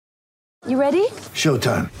You ready?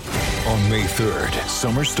 Showtime. On May 3rd,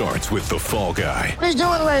 summer starts with The Fall Guy. Let's do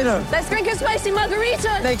it later. Let's drink a spicy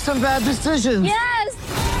margarita. Make some bad decisions. Yes!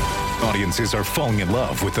 Audiences are falling in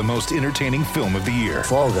love with the most entertaining film of the year.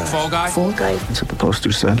 Fall Guy. Fall Guy? Fall guy. That's what the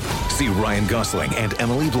poster said. See Ryan Gosling and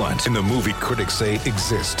Emily Blunt in the movie critics say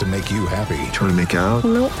exists to make you happy. Trying to make it out?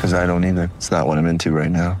 Nope. Because I don't either. It's not what I'm into right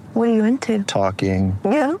now. What are you into? Talking.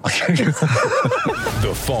 Yeah.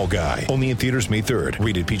 The Fall Guy. Only in theaters May 3rd.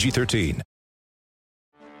 Rated PG-13.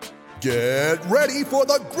 Get ready for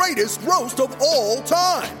the greatest roast of all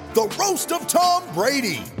time. The Roast of Tom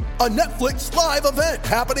Brady. A Netflix live event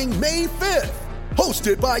happening May 5th.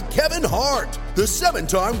 Hosted by Kevin Hart. The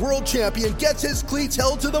 7-time world champion gets his cleats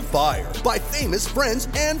held to the fire by famous friends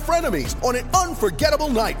and frenemies on an unforgettable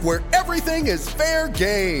night where everything is fair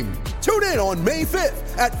game. Tune in on May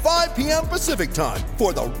 5th at 5 p.m. Pacific time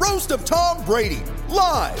for the Roast of Tom Brady.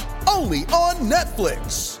 Live only on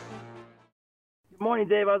Netflix. Good morning,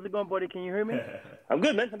 Dave. How's it going, buddy? Can you hear me? I'm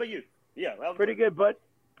good, man. How about you? Yeah. Pretty good, bud.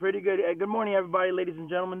 Pretty good. Good morning, everybody, ladies and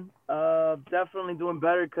gentlemen. Definitely doing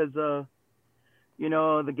better because, the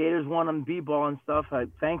Gators won on b-ball and stuff,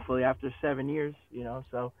 thankfully, after 7 years,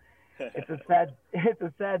 so it's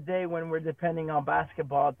a sad day when we're depending on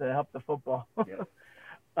basketball to help the football. Yeah.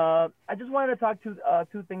 I just wanted to talk to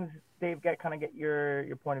two things, Dave, get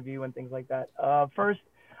your point of view and things like that. First,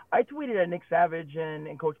 I tweeted at Nick Savage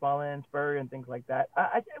and Coach Mullen, Spurrier, and things like that.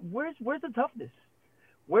 Where's the toughness?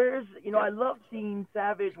 I love seeing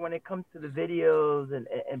Savage when it comes to the videos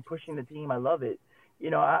and pushing the team. I love it.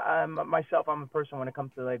 I'm a person when it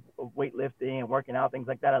comes to like weightlifting and working out, things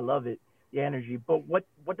like that. I love it, the energy. But what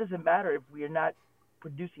does it matter if we are not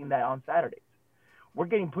producing that on Saturdays? We're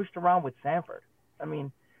getting pushed around with Sanford. I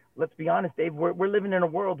mean, let's be honest, Dave. We're living in a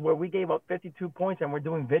world where we gave up 52 points and we're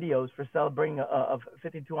doing videos for celebrating a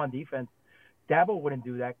 52 on defense. Dabo wouldn't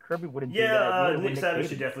do that. Kirby wouldn't do that. Nick Savage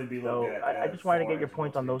should definitely be looked at. I just wanted to get your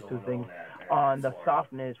points on those two things, on the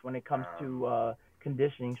softness when it comes to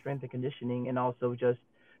conditioning, strength and conditioning, and also just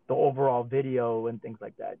the overall video and things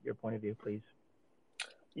like that. Your point of view, please.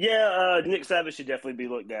 Yeah, Nick Savage should definitely be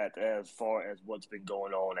looked at as far as what's been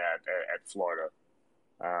going on at Florida.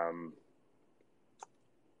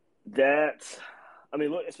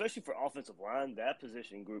 Look, especially for offensive line, that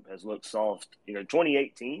position group has looked soft.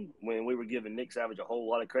 2018, when we were giving Nick Savage a whole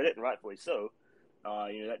lot of credit, and rightfully so,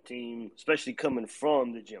 that team, especially coming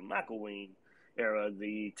from the Jim McElwain era,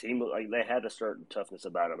 the team looked like they had a certain toughness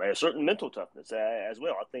about them, a certain mental toughness as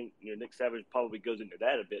well. I think Nick Savage probably goes into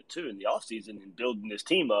that a bit too in the offseason and building this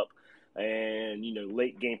team up, and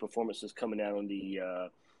late game performances coming out on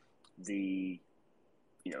the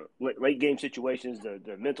late game situations,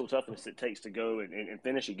 the mental toughness it takes to go and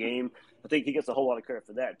finish a game. I think he gets a whole lot of credit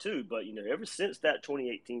for that too. But ever since that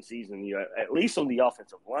 2018 season, at least on the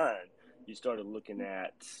offensive line, you started looking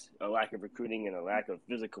at a lack of recruiting and a lack of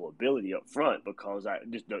physical ability up front, because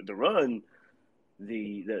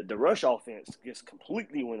the rush offense just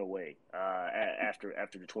completely went away after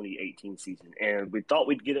the 2018 season, and we thought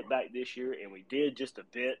we'd get it back this year, and we did just a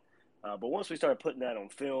bit. But once we started putting that on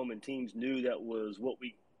film and teams knew that was what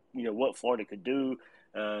Florida could do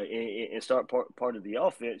and start part of the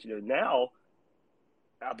offense, now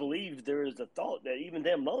I believe there is a thought that even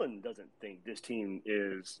Dan Mullen doesn't think this team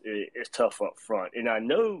is tough up front. And I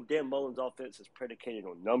know Dan Mullen's offense is predicated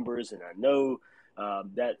on numbers, and I know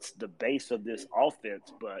that's the base of this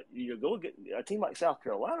offense. But go get a team like South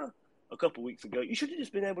Carolina a couple weeks ago, you should have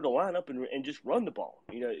just been able to line up and just run the ball.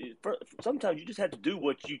 Sometimes you just have to do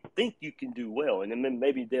what you think you can do well, and then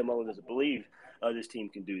maybe Dan Mullen doesn't believe this team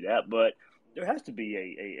can do that. But there has to be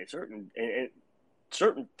a certain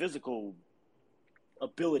physical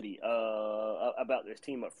ability about this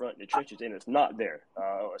team up front in the trenches, and it's not there,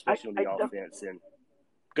 especially on the offense. And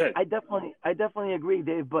good. I definitely agree,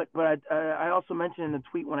 Dave. But I also mentioned in the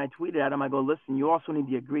tweet when I tweeted at him, I go, listen, you also need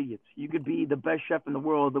the ingredients. You could be the best chef in the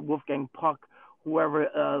world, the Wolfgang Puck, whoever,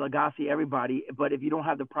 Lagasse, everybody. But if you don't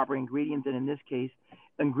have the proper ingredients, and in this case,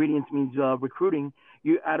 ingredients means recruiting.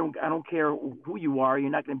 I don't care who you are. You're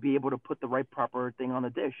not going to be able to put the right proper thing on the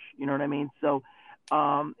dish. You know what I mean? So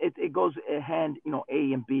it goes hand,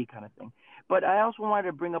 A and B kind of thing. But I also wanted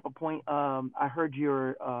to bring up a point. I heard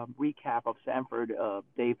your recap of Sanford,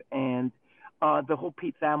 Dave, and the whole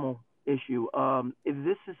Pete Thamel issue. If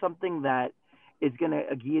this is something that is going to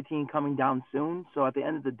a guillotine coming down soon, so at the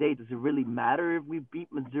end of the day, does it really matter if we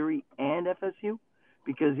beat Missouri and FSU?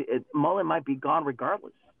 Because Mullen might be gone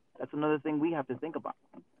regardless. That's another thing we have to think about.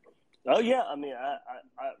 Oh yeah, I mean, I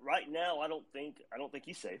right now I don't think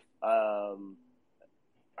he's safe.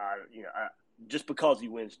 Just because he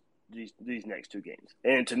wins these next two games,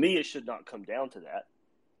 and to me, it should not come down to that.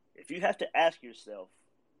 if you have to ask yourself,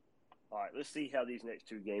 all right, let's see how these next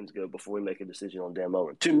 2 games go before we make a decision on Dan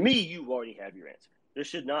Mullen. To me, you already have your answer. There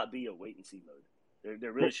should not be a wait-and-see mode.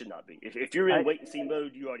 There really should not be. If you're in wait-and-see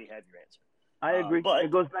mode, you already have your answer. I agree. But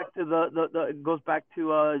it goes back to it goes back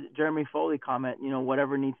to Jeremy Foley comment.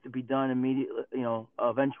 Whatever needs to be done immediately.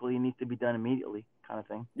 Eventually, it needs to be done immediately, kind of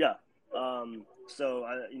thing. Yeah. So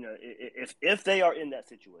if they are in that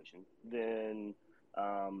situation, then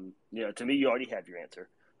to me, you already have your answer.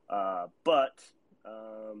 But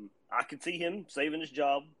I could see him saving his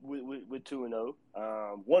job with 2-0.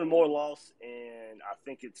 One more loss, and I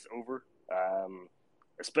think it's over.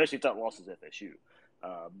 Especially if that loss is FSU.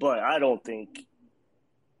 But I don't think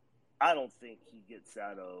he gets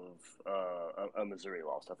out of a Missouri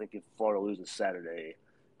loss. I think if Florida loses Saturday.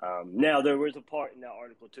 Now there was a part in that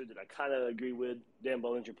article too that I kind of agree with. Dan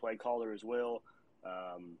Mullen's your play caller as well.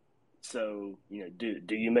 So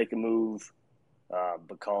do you make a move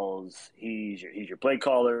because he's your play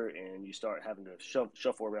caller and you start having to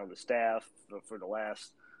shuffle around the staff for the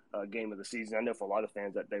last game of the season? I know for a lot of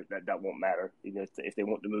fans that won't matter. If they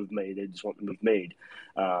want the move made, they just want the move made.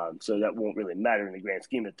 So that won't really matter in the grand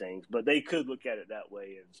scheme of things. But they could look at it that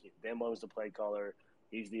way. As Dan Mullen's the play caller.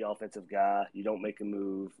 He's the offensive guy. You don't make a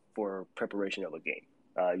move for preparation of a game.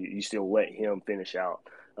 You still let him finish out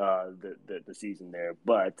the season there.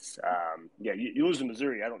 But you lose to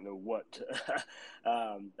Missouri. I don't know what.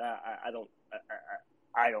 I don't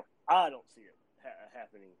see it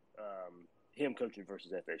happening. Him coaching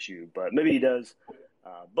versus FSU, but maybe he does.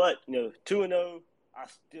 But 2-0, I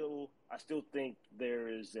still think there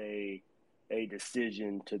is a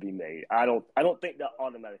decision to be made. I don't think that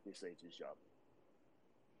automatically saves his job.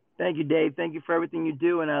 Thank you, Dave. Thank you for everything you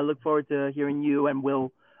do, and I look forward to hearing you and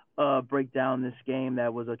Will break down this game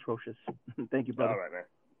that was atrocious. Thank you, brother. All right, man.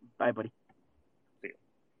 Bye, buddy. See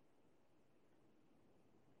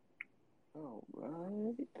you. All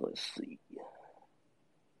right. Let's see.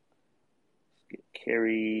 Get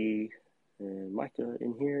Carrie and Micah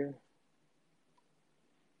in here.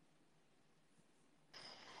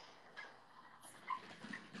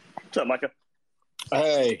 What's up, Micah?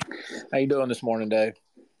 Hey, how you doing this morning, Dave?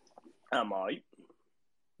 I'm all right.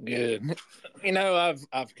 Good.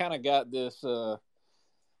 I've kind of got this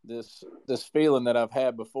this feeling that I've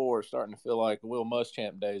had before, starting to feel like Will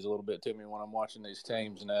Muschamp days a little bit to me when I'm watching these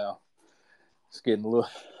teams now. It's getting a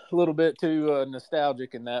little bit too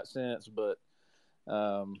nostalgic in that sense, but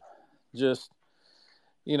just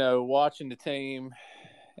watching the team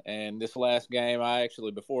and this last game, I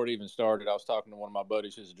actually, before it even started, I was talking to one of my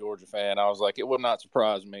buddies who's a Georgia fan. I was like, it would not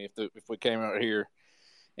surprise me if we came out here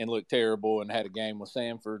and looked terrible and had a game with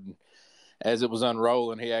Samford. And as it was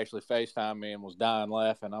unrolling, he actually FaceTimed me and was dying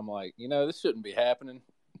laughing. I'm like, this shouldn't be happening.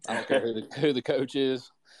 I don't care who the coach is.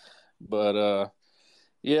 But,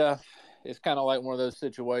 it's kind of like one of those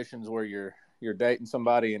situations where you're dating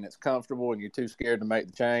somebody and it's comfortable and you're too scared to make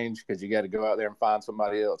the change because you got to go out there and find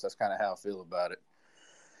somebody else. That's kind of how I feel about it.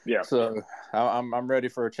 Yeah. So I'm ready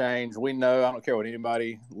for a change. We know, I don't care what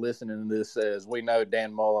anybody listening to this says, we know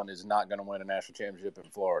Dan Mullen is not going to win a national championship in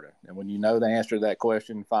Florida. And when you know the answer to that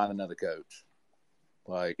question, find another coach.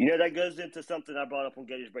 That goes into something I brought up on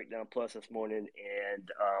Gators Breakdown Plus this morning,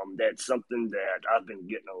 and that's something that I've been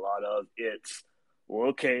getting a lot of. It's, well,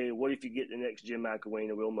 okay, what if you get the next Jim McElwain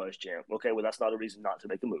or Will Muschamp? Okay, well, that's not a reason not to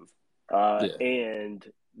make a move. And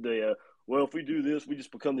well, if we do this, we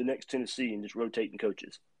just become the next Tennessee and just rotating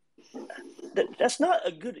coaches. That's not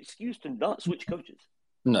a good excuse to not switch coaches.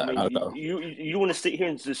 No, I mean, you want to sit here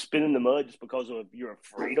and just spin in the mud just because you're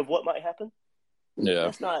afraid of what might happen? Yeah,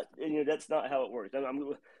 that's not how it works.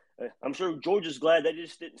 I'm sure Georgia's glad they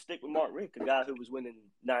just didn't stick with Mark Richt, a guy who was winning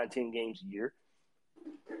 9-10 games a year.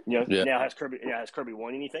 Now has Kirby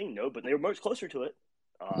won anything? No, but they were much closer to it,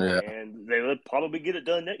 and they would probably get it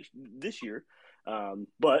done this year.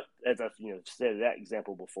 But as I've said that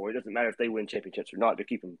example before, it doesn't matter if they win championships or not. They're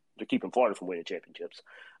keeping Florida from winning championships.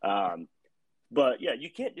 But yeah, you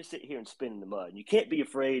can't just sit here and spin in the mud. You can't be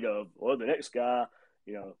afraid of the next guy.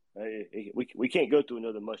 We can't go through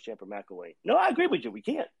another Muschamp or McElwain. No, I agree with you. We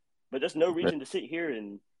can't. But there's no reason to sit here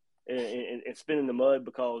and spin in the mud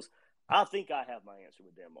because I think I have my answer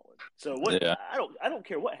with Dan Mullen. So I don't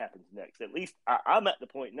care what happens next. At least I'm at the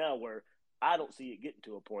point now where I don't see it getting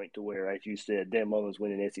to a point to where, as you said, Dan Mullen's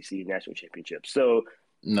winning SEC national championships. So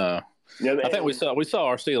no, I think we saw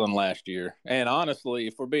our ceiling last year. And honestly,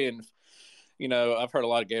 if we're being, I've heard a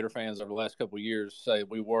lot of Gator fans over the last couple of years say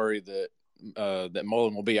we worry that that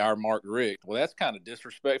Mullen will be our Mark Richt. Well, that's kind of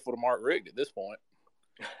disrespectful to Mark Richt at this point.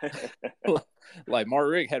 Like Mark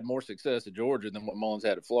Richt had more success at Georgia than what Mullen's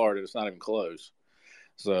had at Florida. It's not even close.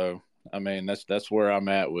 So I mean, that's where I'm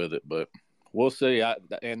at with it, but we'll see.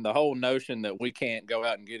 And the whole notion that we can't go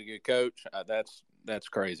out and get a good coach, that's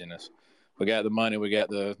craziness. We got the money, we got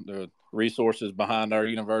the resources behind our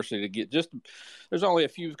university to get there's only a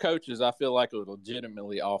few coaches I feel like are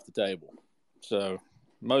legitimately off the table. So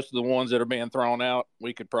most of the ones that are being thrown out,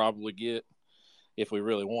 we could probably get if we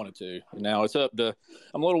really wanted to. Now it's up to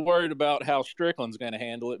 – I'm a little worried about how Strickland's going to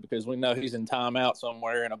handle it because we know he's in timeout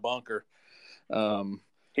somewhere in a bunker.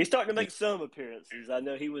 He's starting to make some appearances. I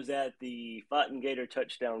know he was at the Fighting Gator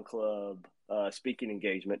Touchdown Club speaking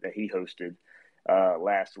engagement that he hosted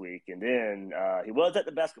last week. And then he was at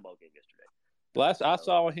the basketball game yesterday. I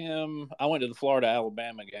saw him – I went to the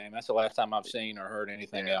Florida-Alabama game. That's the last time I've seen or heard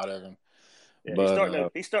anything out of him. Yeah,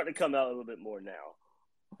 but, he's starting to come out a little bit more now.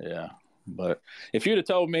 Yeah. But if you'd have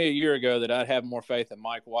told me a year ago that I'd have more faith in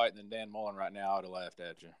Mike White than Dan Mullen right now, I'd have laughed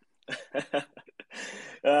at you.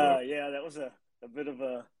 Yeah, that was a bit of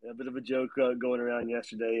a joke going around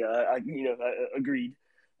yesterday. I agreed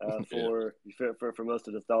for most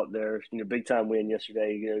of the thought there. Big time win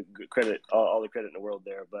yesterday. Credit all the credit in the world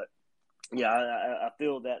there. But yeah, I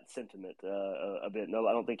feel that sentiment a bit. No,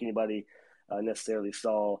 I don't think anybody necessarily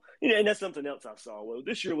saw, and that's something else I saw. Well,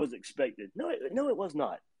 this year was expected. No, it was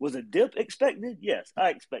not. Was a dip expected? Yes, I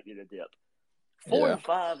expected a dip.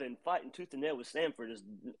 4-5 and fighting tooth and nail with Stanford is.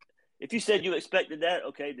 If you said you expected that,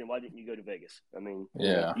 okay, then why didn't you go to Vegas? I mean,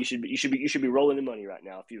 yeah, you should be rolling in money right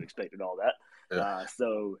now if you expected all that. Yeah.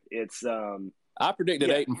 So it's. I predicted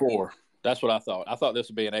 8-4. That's what I thought. I thought this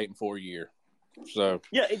would be an 8-4 year. So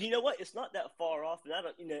yeah, and you know what? It's not that far off, and I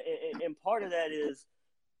don't. And part of that is.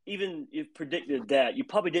 Even if predicted that, you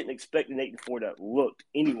probably didn't expect an 8-4 that looked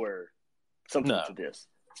anywhere something to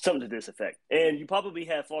this effect. And you probably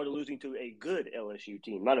had Florida losing to a good LSU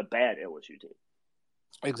team, not a bad LSU team.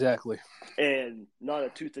 Exactly. And not a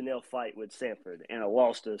tooth and nail fight with Stanford and a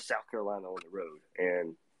loss to South Carolina on the road.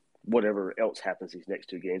 And whatever else happens these next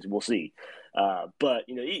two games, we'll see. But,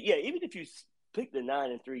 even if you picked the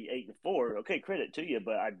 9-3, 8-4, okay, credit to you,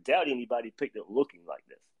 but I doubt anybody picked it looking like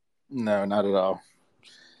this. No, not at all.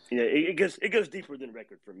 It goes deeper than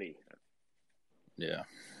record for me. Yeah.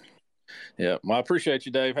 Yeah. Well, I appreciate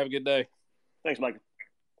you, Dave. Have a good day. Thanks, Michael.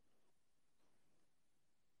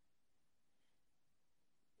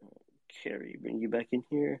 Carrie, bring you back in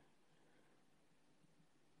here.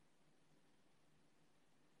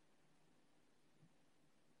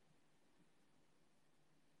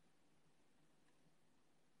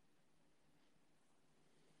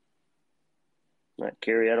 All right,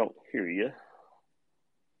 Carrie, I don't hear you.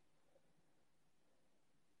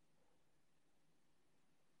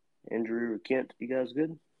 Andrew or Kent, you guys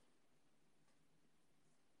good?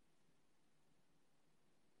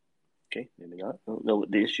 Okay, maybe not. I don't know what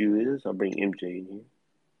the issue is. I'll bring MJ in here.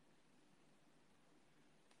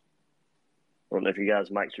 I don't know if you guys'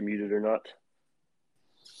 mics are muted or not.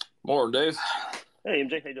 Morning, Dave. Hey,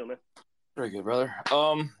 MJ. How you doing, man? Very good, brother.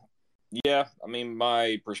 Yeah, I mean,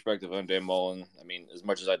 my perspective on Dan Mullen, I mean, as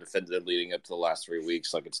much as I defended him leading up to the last 3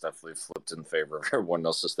 weeks, like it's definitely flipped in favor of everyone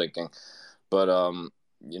else's thinking. But,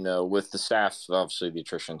 with the staff, obviously the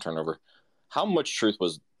attrition and turnover, how much truth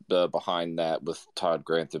was behind that with Todd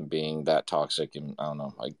Grantham being that toxic? And I don't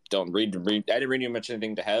know, I didn't read you much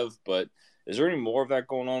anything to have, but is there any more of that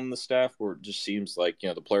going on in the staff where it just seems like,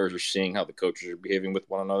 the players are seeing how the coaches are behaving with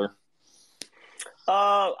one another?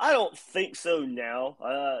 I don't think so now.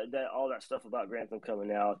 That all that stuff about Grantham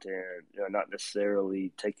coming out and not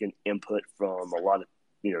necessarily taking input from a lot of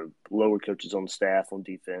lower coaches on the staff on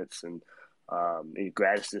defense and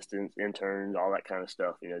grad assistants, interns, all that kind of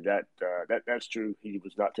stuff. That's true. He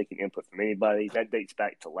was not taking input from anybody. That dates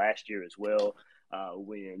back to last year as well,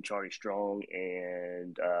 when Charlie Strong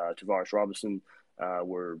and Tavares Robinson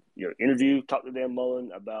were interviewed, talked to Dan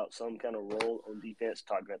Mullen about some kind of role on defense.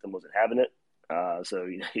 Todd Grantham wasn't having it. So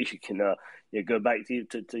you can go back to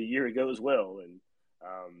a year ago as well, and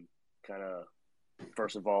kind of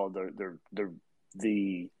first of all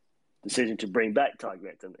the decision to bring back Todd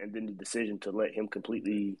Grantham, and then the decision to let him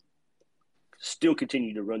completely still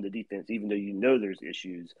continue to run the defense, even though there's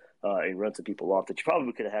issues, and run some people off that you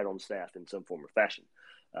probably could have had on staff in some form or fashion.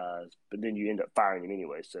 But then you end up firing him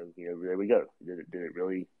anyway. So there we go. Did it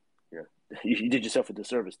really? You did yourself a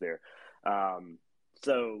disservice there.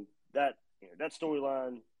 So that. That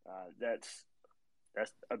storyline, that's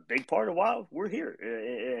a big part of why we're here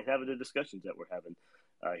and having the discussions that we're having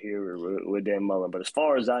here with Dan Mullen. But as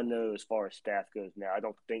far as I know, as far as staff goes now, I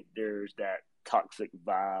don't think there's that toxic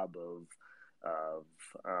vibe of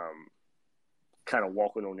kind of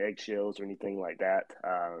walking on eggshells or anything like that,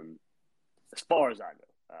 as far as I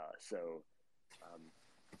know. So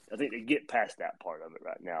they get past that part of it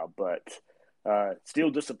right now. But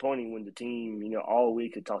still disappointing when the team, all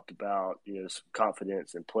week had talked about, some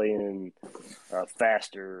confidence and playing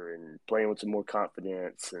faster and playing with some more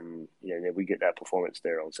confidence. And, then we get that performance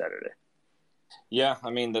there on Saturday. Yeah,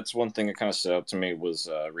 I mean, that's one thing that kind of stood out to me was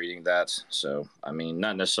reading that. So, I mean,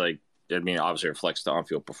 not necessarily – obviously it reflects the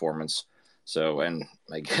on-field performance. So, and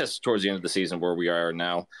I guess towards the end of the season where we are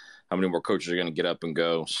now, how many more coaches are going to get up and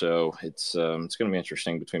go. So it's going to be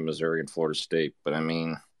interesting between Missouri and Florida State. But, I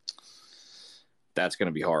mean – that's going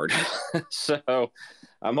to be hard. So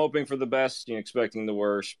I'm hoping for the best, expecting the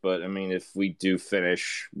worst. But, I mean, if we do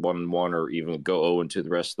finish 1-1 or even go 0-2 the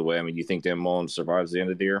rest of the way, I mean, do you think Dan Mullen survives the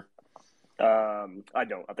end of the year? I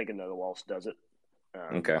don't. I think another loss does it.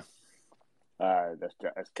 Okay.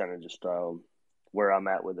 That's kind of just where I'm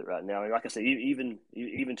at with it right now. And like I said, even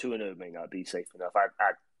 2-0 may not be safe enough.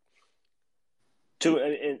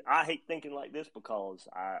 And I hate thinking like this because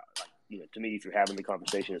to me, if you're having the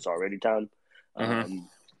conversation, it's already time.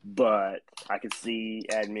 But I could see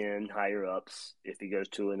admin higher ups if he goes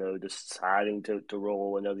 2-0 deciding to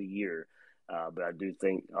roll another year. But I do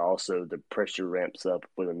think also the pressure ramps up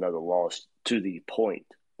with another loss to the point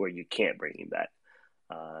where you can't bring him back,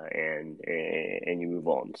 and you move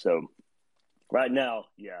on. So right now,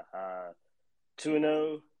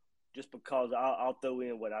 2-0, just because I'll throw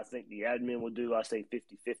in what I think the admin will do. I say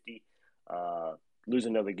 50-50, lose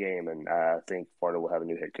another game, and I think Florida will have a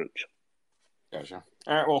new head coach. Gotcha.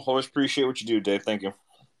 All right, well, always appreciate what you do, Dave. Thank you.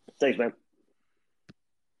 Thanks, man.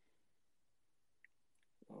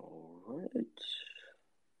 All right.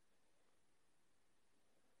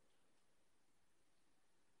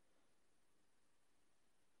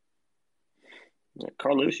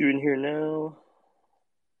 Carlos, you in here now?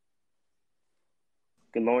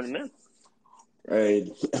 Good morning, man. Hey,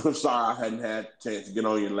 I'm sorry I hadn't had a chance to get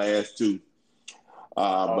on your last two.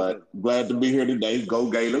 But glad to be here today. Go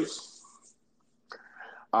Gators.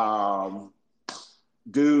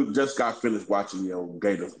 Dude, just got finished watching your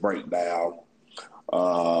Gators breakdown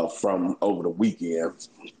from over the weekend.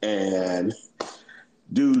 And,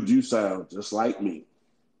 dude, you sound just like me.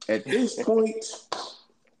 At this point,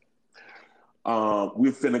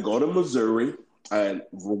 we're finna go to Missouri. And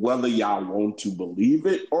whether y'all want to believe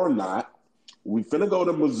it or not, we finna go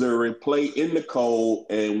to Missouri, play in the cold,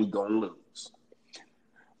 and we're gonna lose.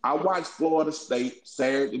 I watched Florida State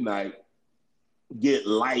Saturday night get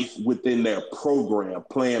life within their program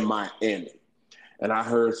playing Miami. And I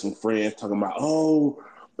heard some friends talking about,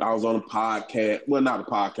 I was on a podcast, well, not a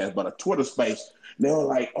podcast, but a Twitter space. And they were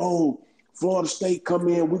like, Florida State come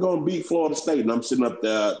in, we're going to beat Florida State. And I'm sitting up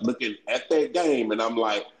there looking at that game, and I'm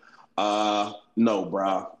like, no,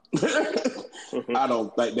 bro. I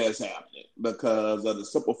don't think that's happening because of the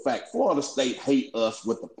simple fact Florida State hate us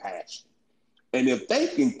with a passion. And if they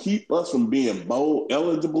can keep us from being bowl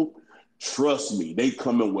eligible, trust me, they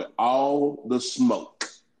coming with all the smoke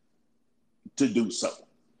to do so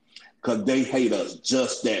because they hate us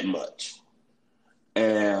just that much.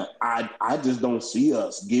 And I just don't see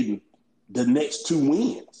us getting the next two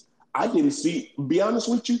wins. I didn't see, be honest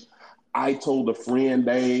with you, I told a friend,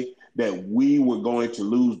 Dave, that we were going to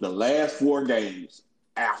lose the last 4 games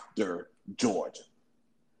after Georgia.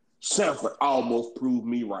 Sanford almost proved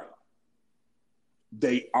me right.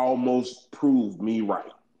 They almost proved me right.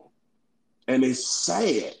 And it's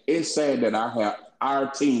sad. It's sad that our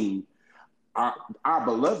team, our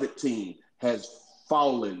beloved team, has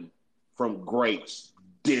fallen from grace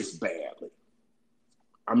this badly.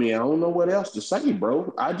 I mean, I don't know what else to say,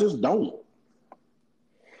 bro. I just don't.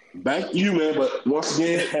 Thank you, man. But once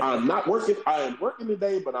again, I'm not working. I am working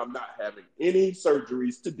today, but I'm not having any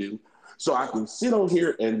surgeries to do. So I can sit on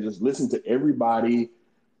here and just listen to everybody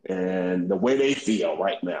and the way they feel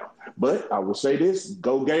right now. But I will say this,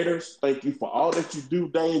 go Gators. Thank you for all that you do,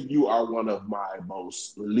 Dave. You are one of my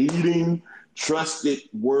most leading, trusted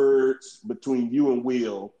words between you and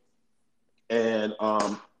Will and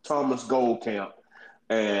Thomas Goldcamp.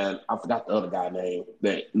 And I forgot the other guy's name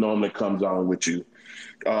that normally comes on with you.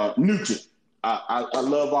 Nugent. I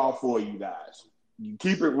love all 4 of you guys. You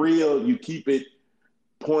keep it real. You keep it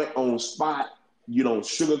point on spot. You don't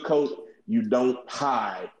sugarcoat. You don't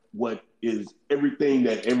hide what is everything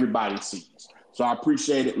that everybody sees. So I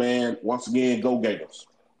appreciate it, man. Once again, go Gators.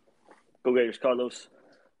 Go Gators, Carlos.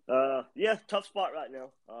 Tough spot right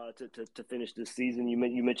now to finish this season.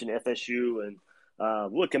 You mentioned FSU and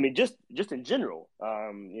look, I mean, just in general,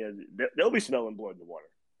 they'll be smelling blood in the water.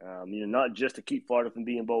 Not just to keep Florida from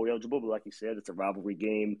being bowl eligible, but like you said, it's a rivalry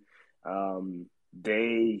game.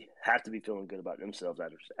 they have to be feeling good about themselves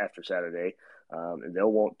after Saturday. And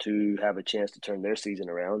they'll want to have a chance to turn their season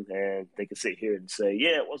around. And they can sit here and say,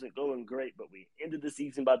 yeah, it wasn't going great, but we ended the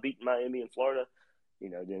season by beating Miami and Florida.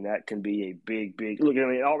 Then that can be a big look. I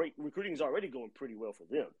mean, recruiting is already going pretty well for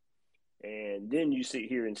them. And then you sit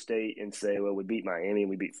here in state and say, well, we beat Miami and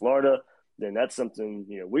we beat Florida. Then that's something,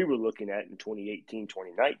 we were looking at in 2018,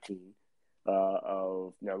 2019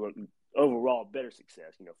 overall better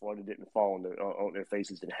success. Florida didn't fall on their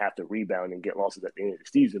faces, didn't have to rebound and get losses at the end of the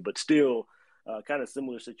season, but still kind of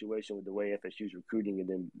similar situation with the way FSU's recruiting, and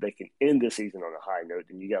then they can end the season on a high note.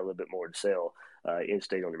 Then you got a little bit more to sell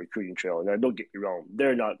in-state on the recruiting trail. Now, don't get me wrong,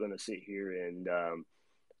 they're not going to sit here and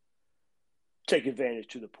take advantage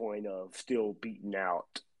to the point of still beating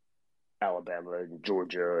out Alabama and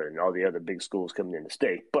Georgia and all the other big schools coming into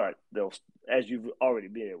state, but they'll, as you've already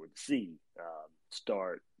been able to see,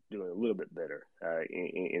 start doing a little bit better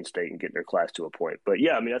in state and getting their class to a point. But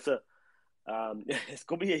yeah, I mean, that's it's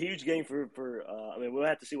going to be a huge game for we'll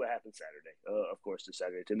have to see what happens Saturday. Of course, this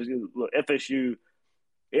Saturday too. Look, FSU,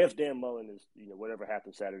 if Dan Mullen is, whatever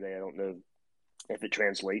happens Saturday, I don't know if it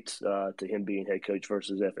translates to him being head coach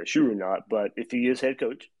versus FSU or not. But if he is head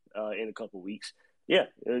coach in a couple of weeks, yeah,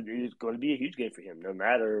 it's going to be a huge game for him, no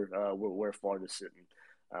matter where Florida's sitting.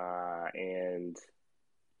 And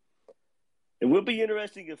it will be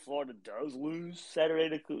interesting if Florida does lose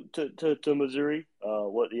Saturday to Missouri,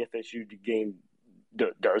 what the FSU game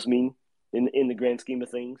does mean in the grand scheme of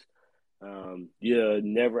things. You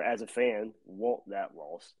never, as a fan, want that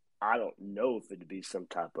loss. I don't know if it'd be some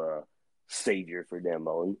type of savior for Dan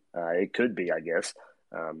Mullen. It could be, I guess.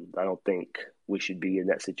 I don't think we should be in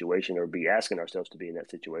that situation or be asking ourselves to be in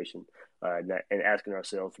that situation and asking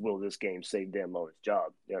ourselves, will this game save Dan Mullen's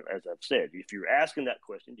job? As I've said, if you're asking that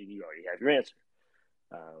question, then you already have your answer.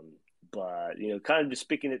 But, kind of just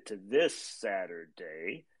speaking it to this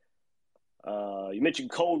Saturday, you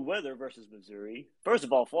mentioned cold weather versus Missouri. First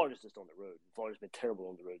of all, Florida's just on the road. Florida's been terrible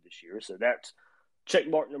on the road this year. So that's check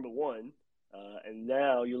mark number one. And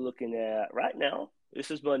now you're looking at, right now,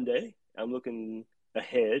 this is Monday. I'm looking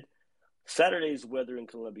ahead. Saturday's weather in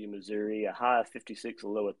Columbia, Missouri, a high of 56, a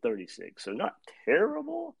low of 36. So not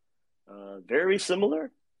terrible. Very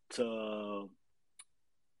similar to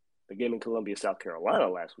the game in Columbia, South Carolina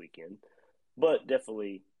last weekend, but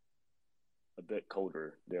definitely a bit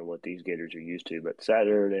colder than what these Gators are used to. But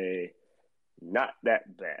Saturday, not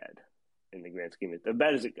that bad in the grand scheme. As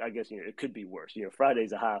bad as I guess, it could be worse.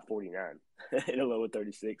 Friday's a high of 49 and a low of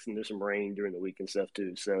 36, and there's some rain during the week and stuff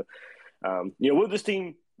too. So, will this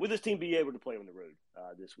team be able to play on the road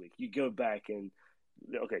this week? You go back and,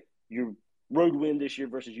 okay, your road win this year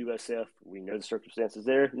versus USF, we know the circumstances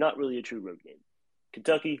there, not really a true road game.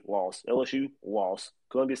 Kentucky, loss. LSU, loss.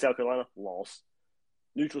 Columbia, South Carolina, loss.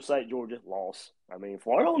 Neutral site, Georgia, loss. I mean,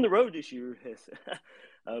 Florida on the road this year has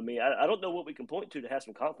I don't know what we can point to have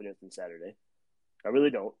some confidence in Saturday. I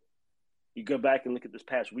really don't. You go back and look at this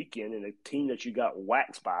past weekend and a team that you got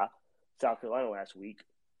waxed by, South Carolina last week,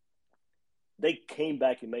 they came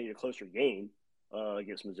back and made it a closer game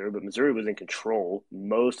against Missouri, but Missouri was in control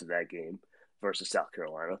most of that game versus South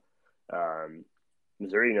Carolina.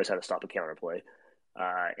 Missouri knows how to stop a counterplay.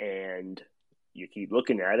 And you keep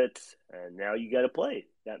looking at it, and now you got to play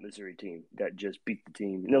that Missouri team that just beat the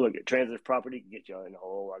team. Look, transitive property can get you in a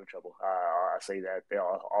whole lot of trouble. I say that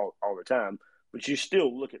all the time, but you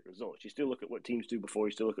still look at results. You still look at what teams do before.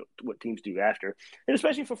 You still look at what teams do after, and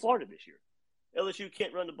especially for Florida this year. LSU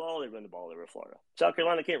can't run the ball. They run the ball over Florida. South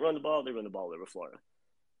Carolina can't run the ball. They run the ball over Florida.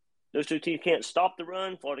 Those two teams can't stop the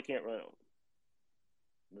run. Florida can't run.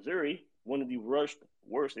 Missouri, one of the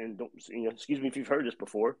worst, and don't excuse me if you've heard this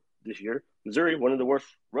before this year. Missouri, one of the worst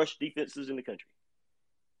rush defenses in the country.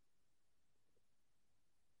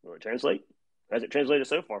 Will it translate? Has it translated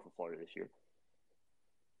so far for Florida this year?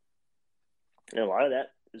 And a lot of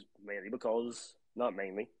that is mainly because, not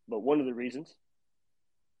mainly, but one of the reasons,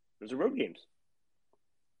 those are road games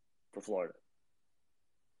for Florida.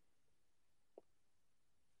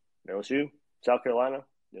 LSU, South Carolina,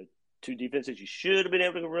 the two defenses you should have been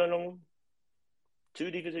able to run on. Two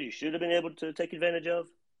defenses you should have been able to take advantage of.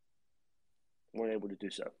 Weren't able to do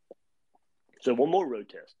so. So one more road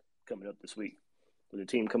test coming up this week with a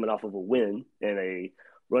team coming off of a win and a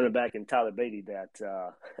running back in Tyler Beatty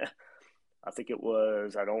that I think it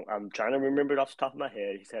was, I'm trying to remember it off the top of my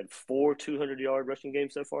head. He's had 4 200-yard rushing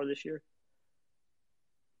games so far this year.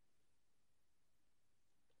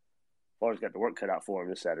 Florida's got the work cut out for him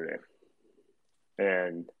this Saturday.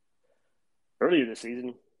 And earlier this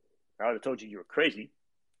season, I would have told you were crazy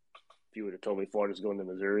if you would have told me Florida's going to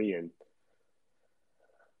Missouri and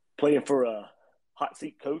playing for a hot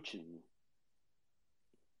seat coach and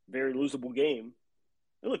very losable game.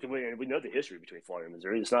 And look, we know the history between Florida and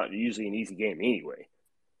Missouri. It's not usually an easy game anyway.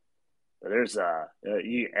 But there's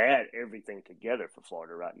you add everything together for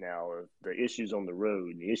Florida right now, or the issues on the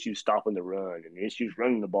road, and the issues stopping the run, and the issues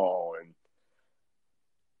running the ball, and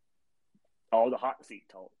all the hot seat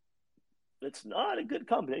talk. It's not a good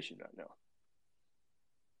combination right now.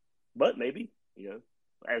 But maybe,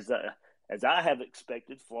 as I have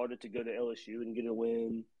expected Florida to go to LSU and get a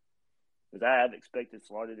win, as I have expected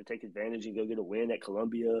Florida to take advantage and go get a win at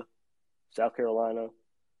Columbia, South Carolina,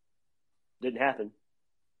 didn't happen.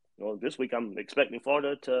 Well, this week I'm expecting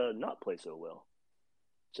Florida to not play so well.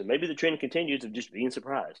 So maybe the trend continues of just being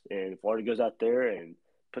surprised. And Florida goes out there and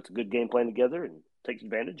puts a good game plan together and takes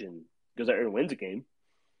advantage and goes out there and wins a game.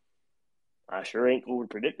 I sure ain't going to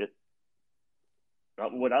predict it.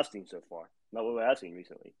 Not what I've seen so far. Not what I've seen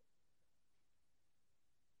recently.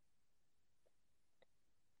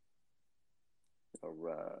 All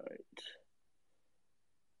right.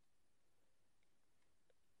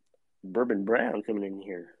 Bourbon Brown coming in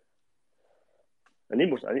here. I need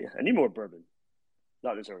more bourbon.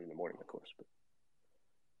 Not this early in the morning, of course. But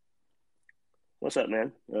what's up,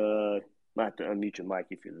 man? Might have to unmute your mic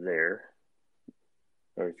if you're there,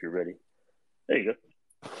 or if you're ready. There you go.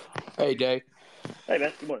 Hey, Dave. Hey,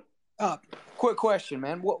 man. Good morning. Quick question,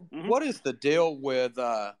 man. What is the deal with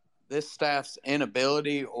this staff's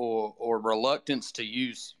inability or reluctance to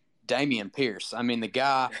use Dameon Pierce? I mean, the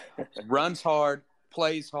guy runs hard,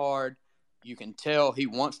 plays hard. You can tell he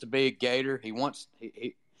wants to be a Gator.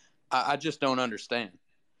 I just don't understand.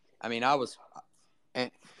 I mean, and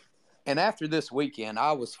after this weekend,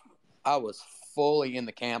 I was fully in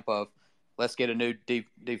the camp of let's get a new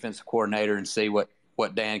defensive coordinator and see what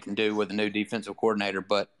Dan can do with a new defensive coordinator.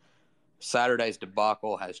 But Saturday's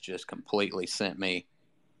debacle has just completely sent me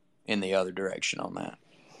in the other direction on that.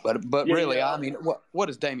 But yeah, really, I mean, what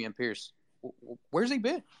is Dameon Pierce? Where's he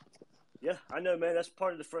been? Yeah, I know, man. That's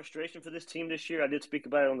part of the frustration for this team this year. I did speak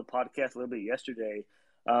about it on the podcast a little bit yesterday.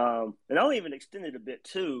 And I'll even extend it a bit,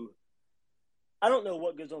 too. I don't know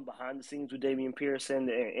what goes on behind the scenes with Dameon Pierce and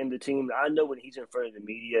the team. I know when he's in front of the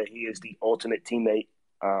media, he is the ultimate teammate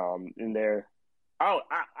in there. I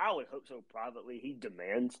would hope so privately. He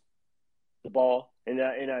demands the ball. And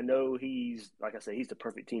I know he's, like I said, he's the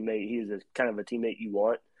perfect teammate. He is kind of a teammate you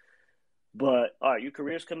want. But, all right, your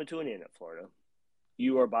career's coming to an end at Florida.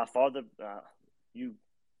 You are by far you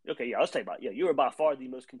are by far the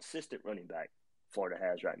most consistent running back Florida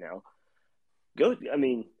has right now. Maybe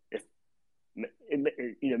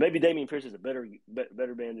Dameon Pierce is a better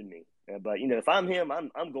man than me. But if I'm him,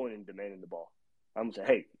 I'm going and demanding the ball. I'm gonna say,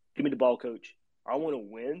 hey, give me the ball, coach. I want to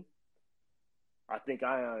win. I think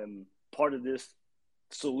I am part of this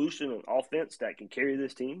solution on offense that can carry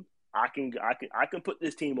this team. I can put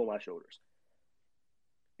this team on my shoulders.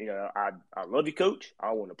 I love you, coach.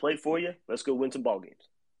 I want to play for you. Let's go win some ball games.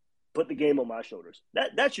 Put the game on my shoulders.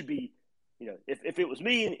 That should be, if it was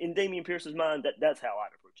me in Dameon Pierce's mind, that's how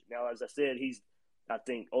I'd approach it. Now, as I said, he's, I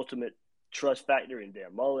think, ultimate trust factor in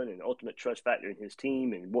Dan Mullen and ultimate trust factor in his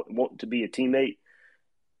team and wanting to be a teammate.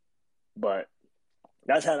 But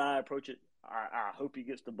that's how I approach it. I hope he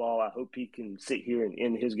gets the ball. I hope he can sit here and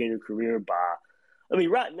end his Gator career by –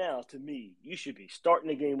 right now, to me, you should be starting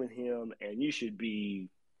the game with him and you should be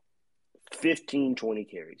 – 15, 20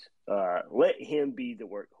 carries. Let him be the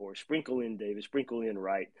workhorse. Sprinkle in Davis, sprinkle in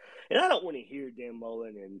Wright. And I don't want to hear Dan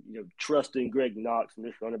Mullen and trusting Greg Knox in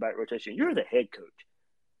this running back rotation. You're the head coach.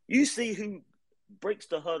 You see who breaks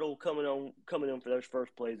the huddle coming on for those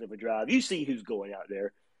first plays of a drive. You see who's going out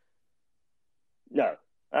there. No,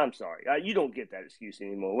 I'm sorry. You don't get that excuse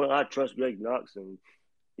anymore. Well, I trust Greg Knox, and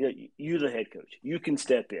you're the head coach. You can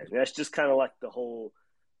step in. And that's just kind of like the whole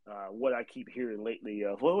what I keep hearing lately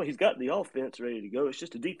of, well, he's got the offense ready to go. It's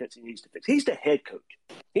just the defense he needs to fix. He's the head coach.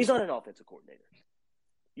 He's not an offensive coordinator.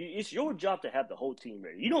 It's your job to have the whole team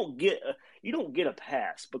ready. You don't get a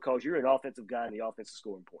pass because you're an offensive guy and the offense is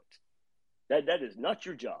scoring points. That is not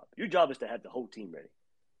your job. Your job is to have the whole team ready.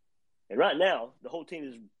 And right now, the whole team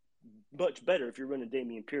is much better if you're running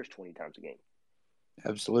Dameon Pierce 20 times a game.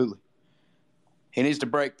 Absolutely. He needs to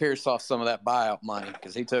break Pierce off some of that buyout money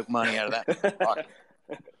because he took money out of that pocket.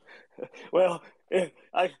 Well,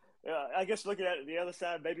 I guess looking at the other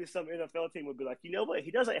side, maybe some NFL team would be like, you know what?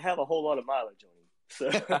 He doesn't have a whole lot of mileage on him. So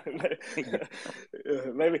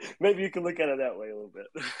maybe you can look at it that way a little bit.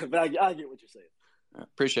 But I get what you're saying.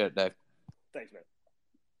 Appreciate it, Dave. Thanks, man.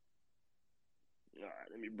 All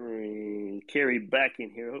right, let me bring Kerry back in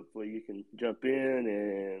here. Hopefully you can jump in,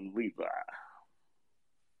 and Levi.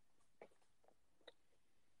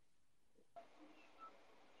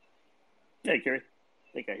 Hey, Kerry.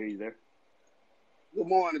 I think I hear you there. Good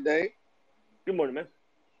morning, Dave. Good morning, man.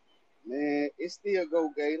 Man, it's still go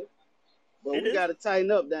Gator, but we got to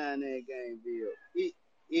tighten up down there in Gainesville. It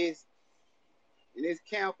is in this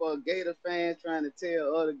camp of Gator fans trying to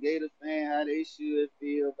tell other Gator fans how they should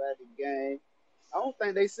feel about the game. I don't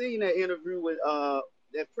think they seen that interview with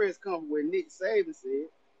that press conference where Nick Saban said,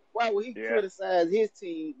 why would he criticize his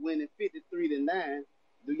team winning 53-9?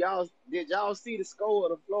 Did y'all see the score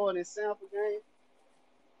of the Florida and Samford game?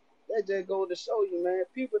 That just goes to show you, man,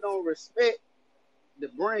 people don't respect the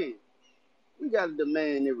brand. We got to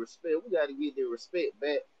demand their respect. We got to get their respect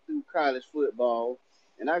back through college football.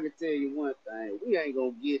 And I can tell you one thing, we ain't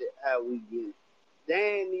going to get it how we get it.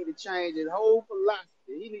 Dan need to change his whole philosophy.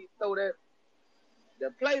 He need to throw that,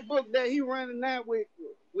 the playbook that he running now with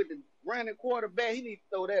the running quarterback, he need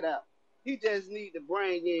to throw that out. He just need to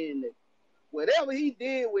bring in whatever he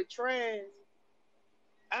did with Trash,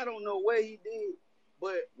 I don't know what he did,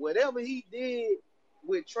 but whatever he did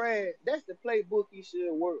with Trash, that's the playbook he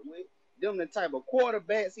should work with. Them the type of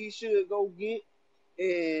quarterbacks he should go get.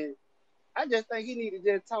 And I just think he need to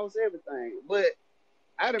just toss everything. But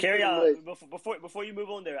I don't carry on before you move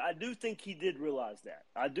on there. I do think he did realize that.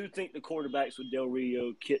 I do think the quarterbacks with Del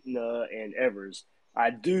Rio, Kitna, and Evers, I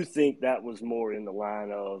do think that was more in the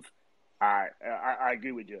line of I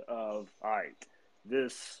agree with you. Of all right,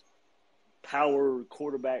 this power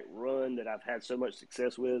quarterback run that I've had so much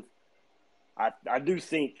success with, I do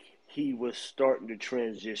think he was starting to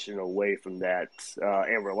transition away from that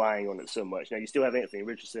and relying on it so much. Now, you still have Anthony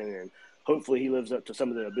Richardson, and hopefully he lives up to some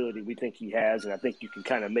of the ability we think he has, and I think you can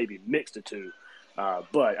kind of maybe mix the two.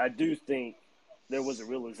 But I do think there was a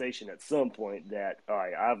realization at some point that, all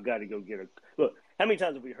right, I've got to go get a – look, how many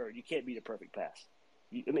times have we heard you can't beat a perfect pass?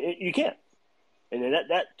 You can't. And then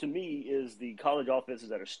that to me is the college offenses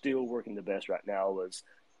that are still working the best right now was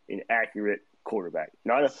an accurate quarterback.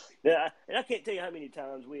 Now, and I can't tell you how many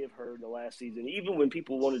times we have heard in the last season, even when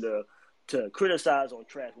people wanted to criticize on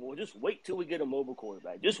Trash, well, just wait till we get a mobile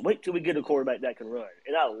quarterback. Just wait till we get a quarterback that can run.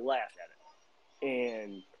 And I laughed at it.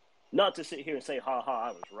 And not to sit here and say, ha,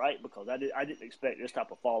 I was right, because I didn't expect this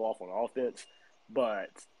type of fall off on offense. But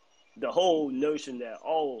the whole notion that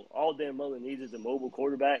all Dan Mullen needs is a mobile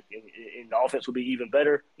quarterback and the offense will be even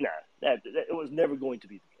better, that it was never going to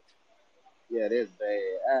be the case. Yeah, that's bad.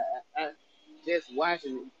 I just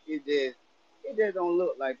watching it just don't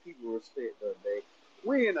look like people respect us, babe.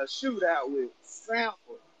 We in a shootout with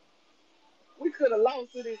Samford. We could have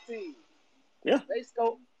lost to this team. Yeah. They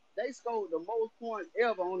scored the most points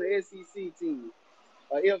ever on the SEC team,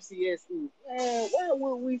 FCS team. Man, why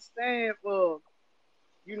would we stand for,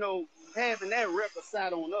 having that record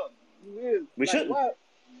side on us? We shouldn't.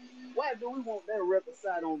 Why do we want that record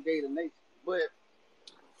side on Gator Nation? But,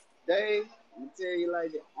 Dave, I'm going to tell you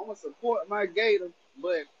like that. I'm going to support my Gators,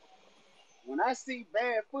 but when I see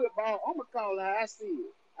bad football, I'm going to call it how I see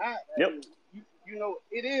it.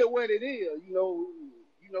 It is what it is.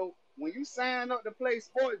 When you sign up to play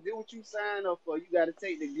sports, do what you sign up for. You got to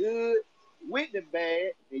take the good with the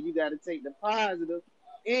bad, and you got to take the positive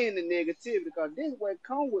and the negativity, because this is what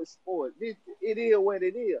comes with sports. It is what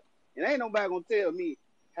it is. And ain't nobody going to tell me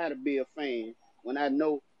how to be a fan when I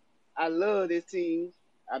know I love this team.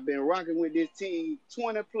 I've been rocking with this team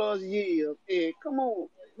 20-plus years. And come on,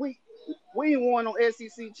 we ain't won on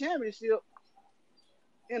SEC championship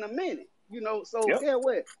in a minute. So Guess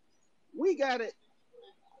what? We got it.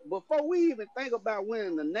 Before we even think about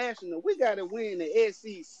winning the national, we got to win the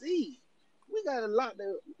SEC. We got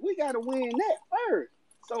to win that first.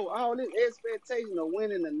 So all this expectation of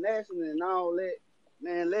winning the national and all that,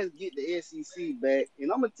 man, let's get the SEC back.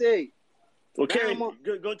 And I'm gonna tell you. Well, Kerry,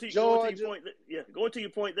 going to your point. Yeah, going to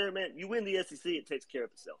your point there, man. You win the SEC, it takes care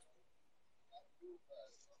of itself.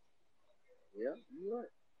 Yeah,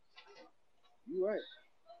 you're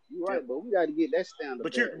right. But we got to get that standard.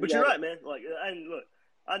 But you're right, man. Like, look,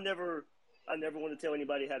 I never want to tell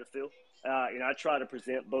anybody how to feel. I try to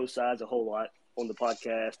present both sides a whole lot on the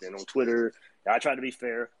podcast and on Twitter. I try to be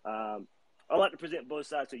fair. I like to present both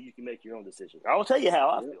sides so you can make your own decision. I will tell you how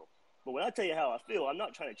I feel. But when I tell you how I feel, I'm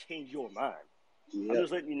not trying to change your mind. I'm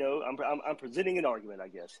just letting you know I'm presenting an argument, I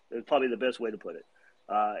guess. It's probably the best way to put it.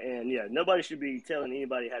 Nobody should be telling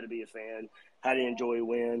anybody how to be a fan, how to enjoy a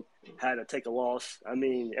win, how to take a loss. I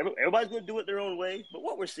mean, everybody's going to do it their own way, but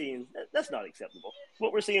what we're seeing, that's not acceptable.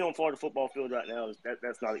 What we're seeing on Florida football field right now is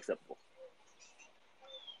that's not acceptable.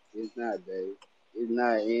 It's not, Dave. It's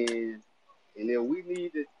not. And then we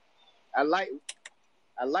need to. I like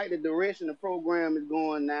the direction the program is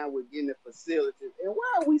going now with getting the facilities. And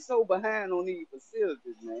why are we so behind on these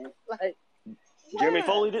facilities, man? Like, Jeremy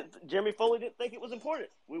Foley didn't think it was important.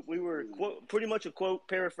 We were pretty much a quote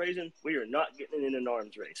paraphrasing. We are not getting in an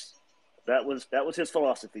arms race. That was his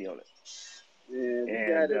philosophy on it.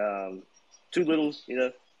 Yeah, and too little,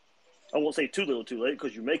 I won't say too little, too late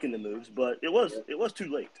because you're making the moves, but it was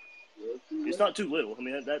too late. It's not too little. I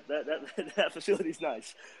mean that facility's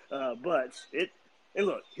nice, but it. And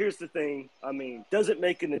look, here's the thing. I mean, does it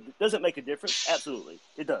make a difference? Absolutely,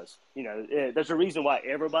 it does. There's a reason why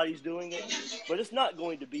everybody's doing it, but it's not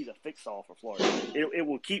going to be the fix-all for Florida. It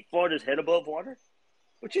will keep Florida's head above water,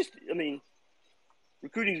 which is,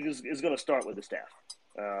 recruiting is going to start with the staff.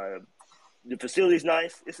 The facility's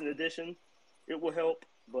nice. It's an addition. It will help,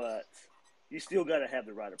 but you still got to have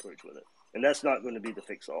the right approach with it, and that's not going to be the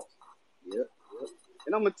fix-all. Yep.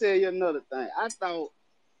 And I'm gonna tell you another thing. I thought.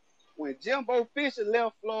 When Jimbo Fisher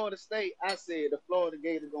left Florida State, I said the Florida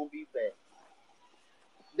Gators gonna be back.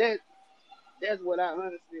 That's what I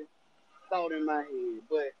honestly thought in my head.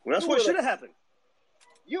 But that's what should have happened.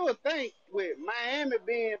 You would think with Miami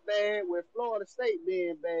being bad, with Florida State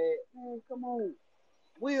being bad, man, come on.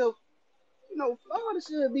 Florida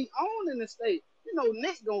should be owning the state.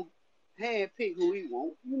 Nick gonna handpick who he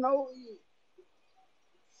wants.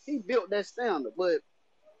 He built that standard. But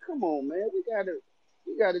come on, man, we gotta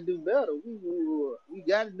do better. We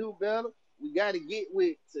gotta do better. We gotta get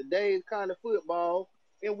with today's kind of football,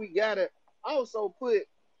 and we gotta also put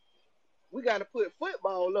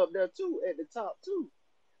football up there too, at the top too.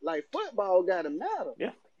 Like football gotta matter.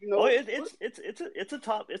 Yeah. It's a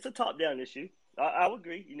top down issue. I would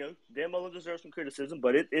agree. Dan Mullen deserves some criticism,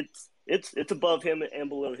 but it's above him and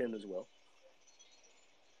below him as well.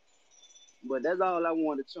 But that's all I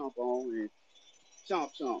want to chomp on and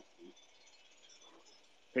chomp.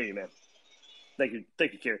 Hear you, man. Thank you,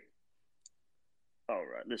 Kerry. All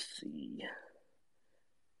right, let's see.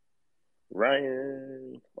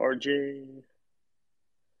 Ryan, RJ.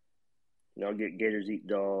 I'll get Gators Eat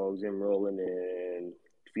Dogs and rolling in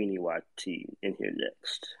Feeney YT in here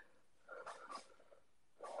next.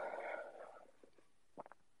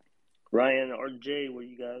 Ryan, RJ, were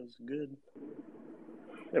you guys good?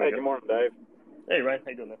 Hey, good morning, Dave. Hey, Ryan,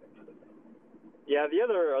 how you doing, man? Yeah,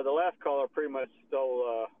 the last caller pretty much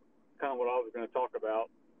stole kind of what I was going to talk about,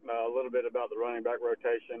 a little bit about the running back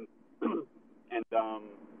rotation, and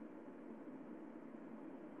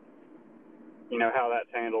how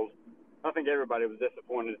that's handled. I think everybody was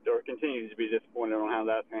disappointed, or continues to be disappointed on how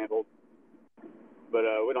that's handled, but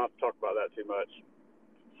we don't have to talk about that too much.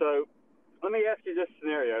 So let me ask you this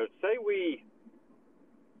scenario. Say we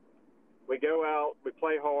go out, we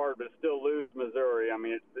play hard, but still lose Missouri. I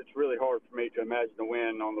mean, it's really hard for me to imagine a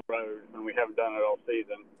win on the road, and we haven't done it all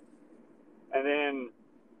season. And then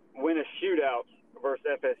win a shootout versus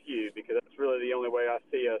FSU, because that's really the only way I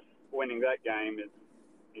see us winning that game is,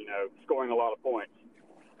 scoring a lot of points.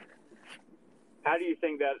 How do you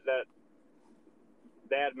think that the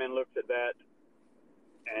admin looks at that,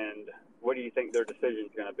 and what do you think their decision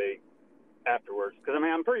is going to be afterwards? Because,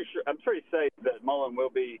 I'm pretty safe that Mullen will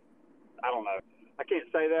be. I don't know. I can't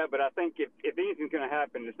say that, but I think if anything's going to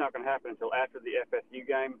happen, it's not going to happen until after the FSU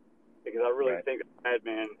game, because I really think the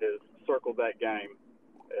admin has circled that game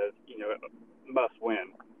as, a must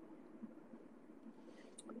win.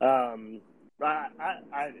 I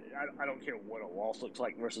don't care what a loss looks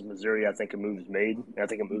like versus Missouri. I think a move is made. I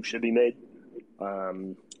think a move should be made.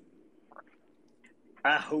 I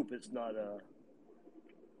hope it's not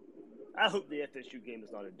I hope the FSU game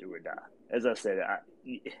is not a do or die. As I said,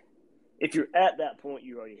 if you're at that point,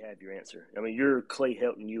 you already have your answer. I mean, you're Clay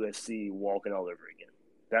Helton, USC, walking all over again.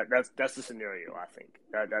 That's the scenario. I think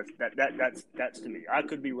that's to me. I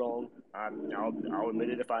could be wrong. I'll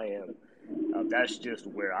admit it if I am. That's just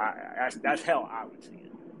where that's how I would see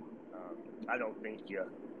it. I don't think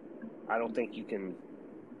you can.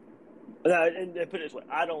 And put it this way,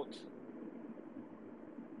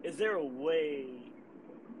 is there a way?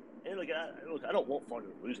 And look, I don't want Florida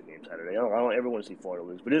to lose a game Saturday. I don't ever want to see Florida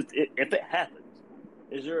lose. But if it happens,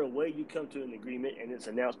 is there a way you come to an agreement and it's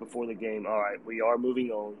announced before the game? All right, we are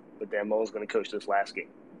moving on, but Dan Mullen's going to coach this last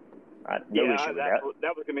game. No issue with that.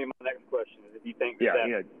 That was going to be my next question. Is if you think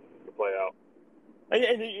that could play out.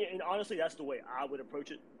 And honestly, that's the way I would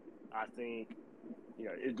approach it. I think,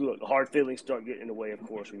 look, hard feelings start getting in the way, of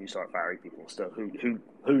course, when you start firing people and stuff. Who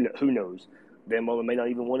knows? Dan Mullen may not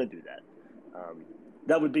even want to do that.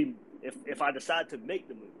 That would be if I decide to make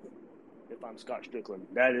the move. If I'm Scott Strickland,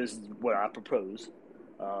 that is what I propose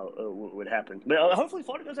would happen. But hopefully,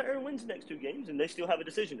 Florida goes out there and wins the next two games, and they still have a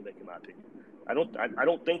decision to make, in my opinion. I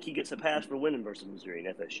don't think he gets a pass for winning versus Missouri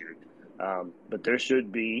and FSU. But there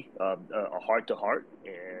should be a heart-to-heart,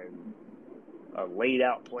 and a laid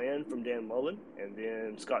out plan from Dan Mullen, and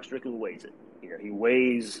then Scott Strickland weighs it. He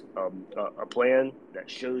weighs a plan that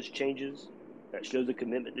shows changes, that shows a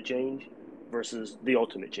commitment to change versus the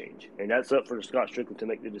ultimate change. And that's up for Scott Strickland to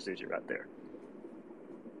make the decision right there.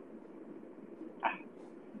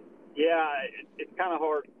 Yeah, it's kind of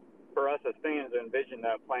hard for us as fans to envision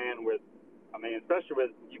that plan with, especially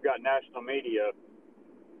with you've got national media.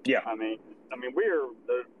 Yeah. We're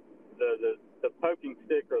the poking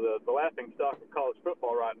stick or the laughing stock of college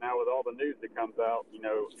football right now with all the news that comes out,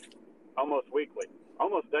 almost weekly,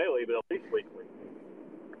 almost daily, but at least weekly.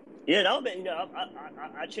 Yeah,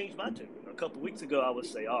 I changed my tune. A couple weeks ago, I would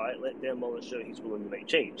say, all right, let Dan Mullen show he's willing to make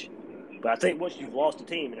change. But I think once you've lost a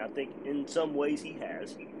team, and I think in some ways he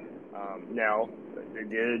has, now they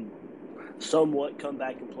did somewhat come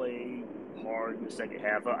back and play hard in the second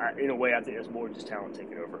half. In a way, I think that's more just talent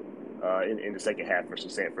taking over in the second half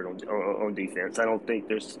versus Sanford on defense. I still think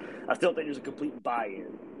there's a complete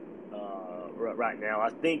buy-in right now.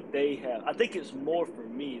 I think it's more for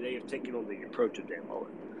me. They have taken on the approach of Dan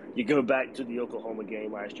Mullen. You go back to the Oklahoma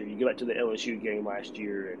game last year. You go back to the LSU game last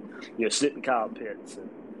year, and sitting Kyle Pitts, and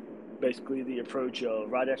basically the approach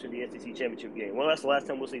of right after the SEC championship game. Well, that's the last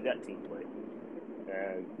time we'll see that team play,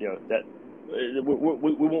 and that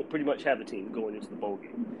we won't pretty much have a team going into the bowl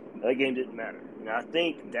game. That game didn't matter. And I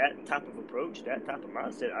think that type of approach, that type of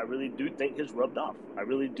mindset, I really do think has rubbed off. I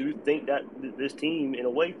really do think that this team, in a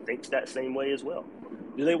way, thinks that same way as well.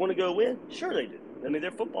 Do they want to go win? Sure they do.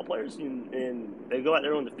 They're football players, and they go out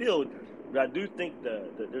there on the field. But I do think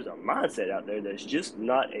that there's a mindset out there that's just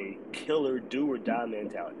not a killer, do-or-die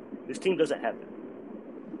mentality. This team doesn't have it.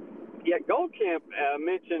 Yeah, Goldcamp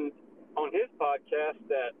mentioned on his podcast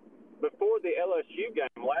that before the LSU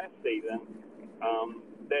game last season,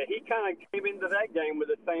 that he kind of came into that game with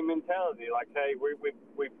the same mentality, like, hey,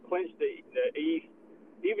 we clinched the East.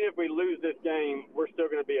 Even if we lose this game, we're still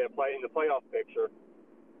going to be in the playoff picture.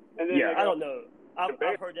 And then I don't know. I've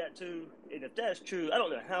heard that too. And if that's true, I don't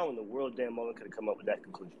know how in the world Dan Mullen could have come up with that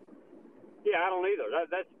conclusion. Yeah, I don't either.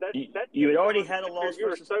 That's you had already had a loss.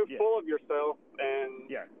 You're so full of yourself, and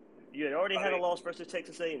you had already had a loss versus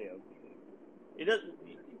Texas A&M. It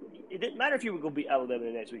didn't matter if you were going to beat Alabama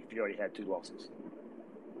the next week if you already had 2 losses.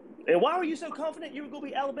 And why were you so confident you were going to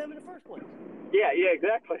beat Alabama in the first place? Yeah,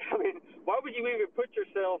 exactly. Why would you even put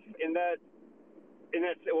yourself in that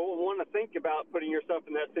want to think about putting yourself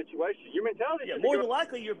in that situation? Your mentality. Yeah, more than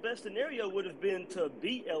likely, your best scenario would have been to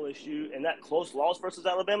beat LSU and that close loss versus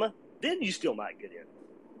Alabama. Then you still might get in.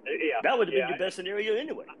 Yeah, that would have been your best scenario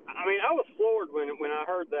anyway. I was floored when I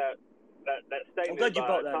heard that statement. I'm glad you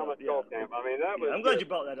brought that Thomas up. Goldcamp. I'm glad you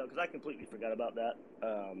brought that up because I completely forgot about that.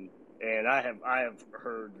 And I have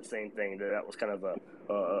heard the same thing, that was kind of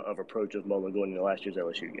of approach of Mullen going into last year's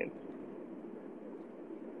LSU game.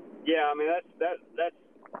 Yeah,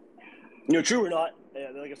 that's true or not.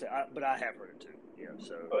 Like I said, but I have heard it too.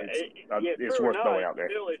 So it's true worth or not, throwing out there.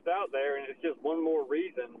 Still, it's out there, and it's just one more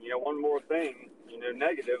reason, one more thing,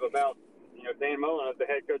 negative about Dan Mullen as the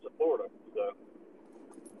head coach of Florida. So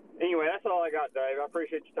anyway, that's all I got, Dave. I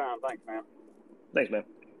appreciate your time. Thanks, man. Thanks, man.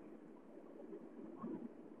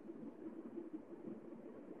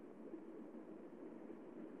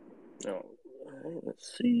 All right,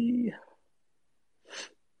 let's see.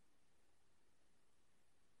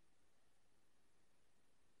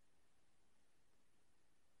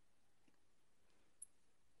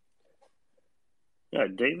 Yeah,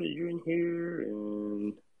 David, you're in here,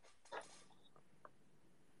 and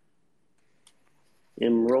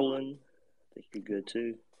M. Roland. I think you're good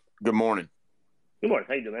too. Good morning. Good morning.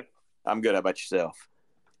 How you doing, man? I'm good. How about yourself?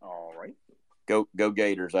 All right. Go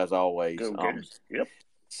Gators, as always. Go Gators. Yep.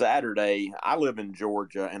 Saturday, I live in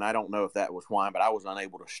Georgia, and I don't know if that was why, but I was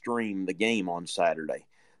unable to stream the game on Saturday.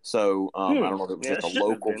 So I don't know if it was just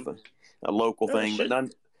a local thing, but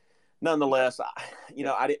nonetheless,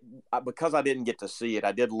 because I didn't get to see it,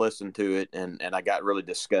 I did listen to it, and I got really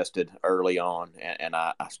disgusted early on, and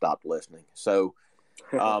I stopped listening. So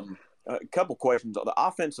a couple questions. The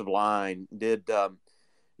offensive line did,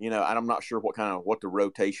 and I'm not sure what the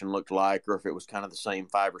rotation looked like, or if it was kind of the same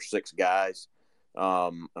 5 or 6 guys. I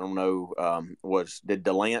don't know. Did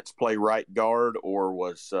DeLance play right guard, or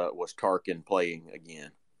was Tarkin playing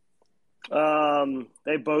again?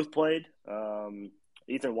 They both played.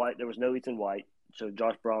 Ethan White, there was no Ethan White, so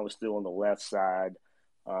Josh Braun was still on the left side,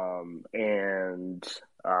 and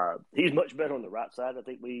he's much better on the right side. I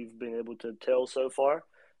think we've been able to tell so far.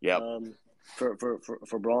 Yeah. For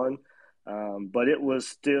Braun, but it was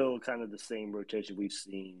still kind of the same rotation we've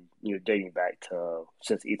seen, dating back to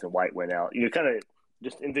since Ethan White went out. You kind of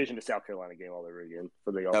just envision the South Carolina game all over again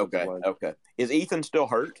for the offensive line. Okay. Is Ethan still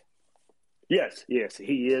hurt? Yes,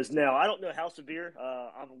 he is. Now, I don't know how severe.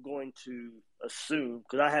 I'm going to assume,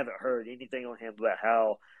 because I haven't heard anything on him about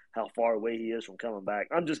how far away he is from coming back.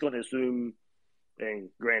 I'm just going to assume, and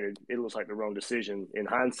granted, it looks like the wrong decision in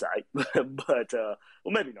hindsight, but well,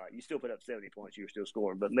 maybe not. You still put up 70 points, you're still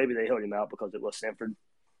scoring, but maybe they held him out because it was Stanford.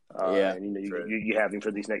 And you have him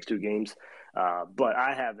for these next 2 games. But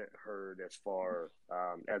I haven't heard as far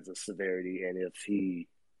as the severity and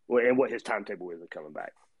and what his timetable is of coming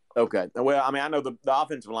back. Okay. Well, I mean, I know the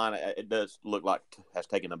offensive line, it does look like has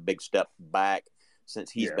taken a big step back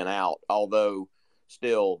since he's been out, although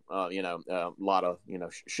still, a lot of,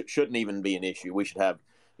 shouldn't even be an issue. We should have,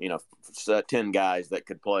 10 guys that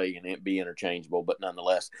could play and be interchangeable, but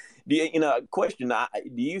nonetheless, question,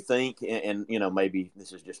 do you think, and maybe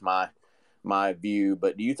this is just my view,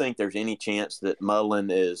 but do you think there's any chance that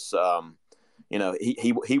Mullen is,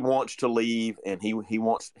 he wants to leave and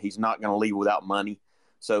he's not going to leave without money?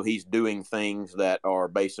 So he's doing things that are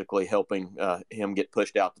basically helping him get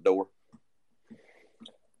pushed out the door?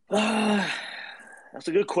 That's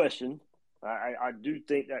a good question. I do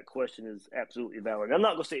think that question is absolutely valid. I'm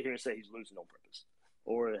not going to sit here and say he's losing on purpose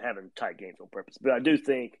or having tight games on purpose, but I do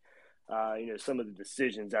think, some of the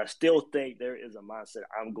decisions, I still think there is a mindset,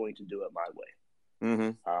 I'm going to do it my way.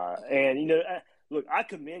 Mm-hmm. And, look, I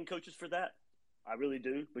commend coaches for that. I really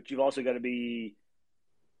do. But you've also got to be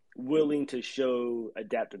willing to show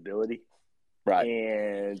adaptability. Right.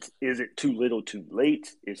 And is it too little too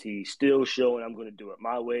late? Is he still showing I'm going to do it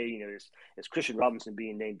my way? Is Christian Robinson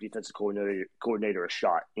being named defensive coordinator a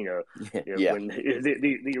shot? When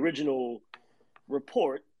the original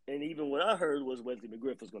report, and even what I heard, was Wesley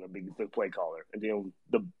McGriff was going to be the play caller. And then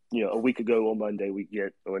a week ago on Monday we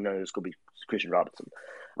get, it's going to be Christian Robinson.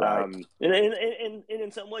 Right. And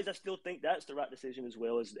in some ways I still think that's the right decision as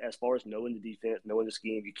well, as far as knowing the defense, knowing the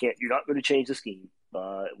scheme. You're not going to change the scheme,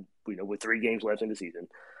 with 3 games left in the season,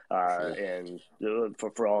 and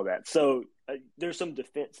for all that. So there's some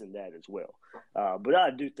defense in that as well. But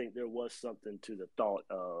I do think there was something to the thought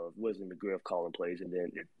of Wesley McGriff calling plays and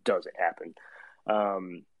then it doesn't happen.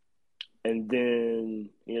 And then,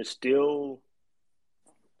 still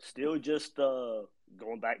just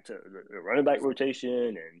going back to the running back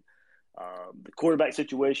rotation and the quarterback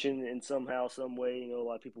situation in somehow, some way. A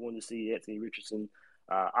lot of people wanted to see Anthony Richardson.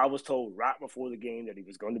 I was told right before the game that he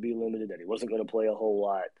was going to be limited, that he wasn't going to play a whole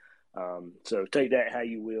lot. So take that how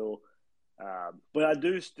you will. But I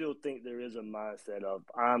do still think there is a mindset of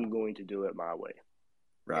I'm going to do it my way.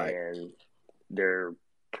 Right. And there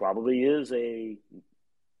probably is a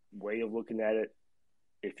way of looking at it.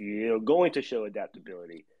 If you're going to show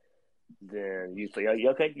adaptability, then you say,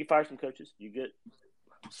 okay, you fire some coaches. You get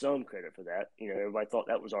some credit for that. Everybody thought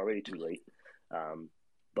that was already too late.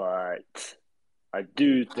 But I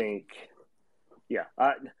do think,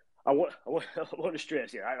 I want to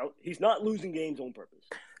stress, he's not losing games on purpose.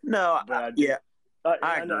 No, but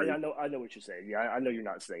I know what you're saying. I know you're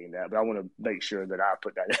not saying that, but I want to make sure that I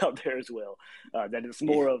put that out there as well. That it's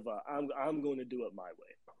more of I'm going to do it my way.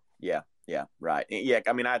 Yeah, right. Yeah,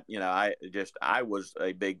 I mean, I was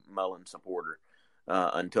a big Mullen supporter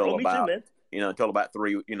until about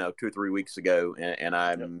 2 or 3 weeks ago, and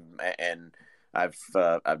I've I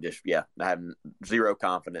have zero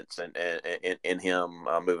confidence in him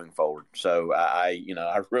moving forward. So I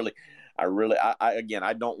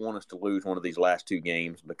don't want us to lose one of these last 2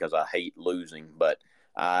 games because I hate losing, but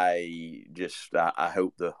I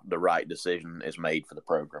hope the right decision is made for the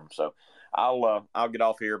program. So I'll get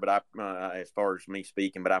off here, but as far as me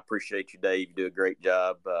speaking, but I appreciate you, Dave. You do a great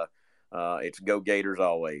job. It's Go Gators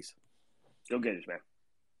always. Go Gators, man.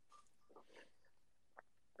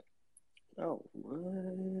 Oh,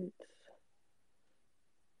 what?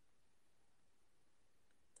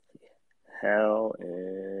 Hal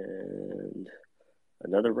and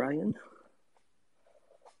another Ryan?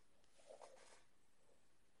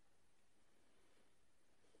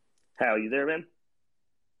 Hal, you there, man?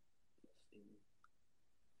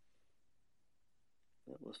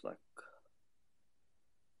 That looks like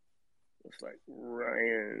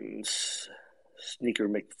Ryan's Sneaker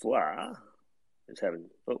McFly is having.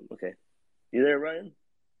 Oh, okay. You there, Ryan?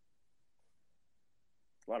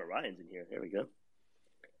 A lot of Ryans in here. There we go.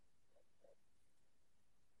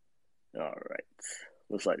 All right.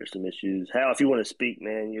 Looks like there's some issues. Hal, if you want to speak,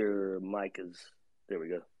 man, your mic is. There we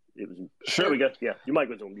go. It was. Sure. There we go. Yeah, your mic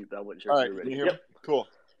was on mute. I wasn't sure. All if right. you were ready. Can you hear me? Cool.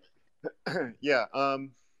 Yeah.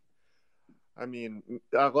 I mean,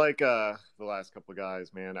 I like the last couple of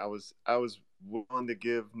guys, man. I was willing to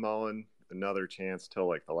give Mullen another chance till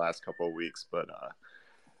like the last couple of weeks, but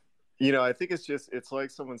I think it's like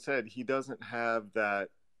someone said, he doesn't have that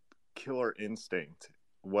killer instinct.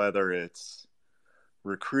 whether it's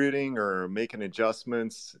recruiting or making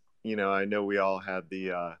adjustments. You know, I know we all had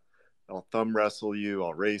the I'll thumb wrestle you,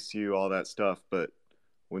 I'll race you, all that stuff. But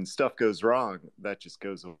when stuff goes wrong, that just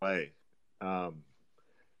goes away.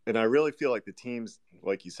 And I really feel like the teams,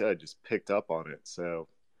 like you said, just picked up on it. So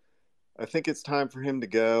I think it's time for him to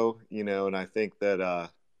go, you know, and I think that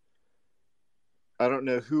I don't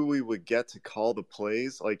know who we would get to call the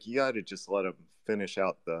plays. Like, you got to just let him finish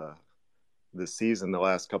out the season, the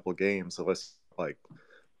last couple of games. So let's, like,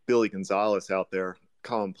 Billy Gonzalez out there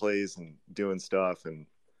calling plays and doing stuff, and,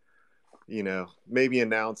 you know, maybe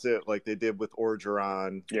announce it like they did with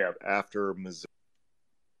Orgeron after Missouri.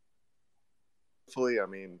 Hopefully, I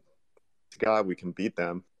mean, to God, we can beat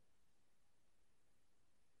them.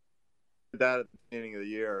 That at the beginning of the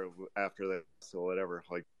year, after that, so whatever,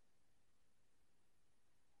 like.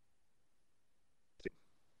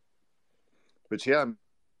 But yeah, I'm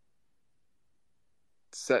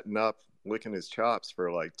setting up, licking his chops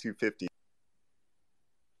for like 250.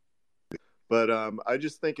 But I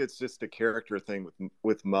just think it's just a character thing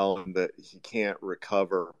with Mullen, that he can't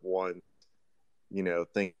recover one, you know,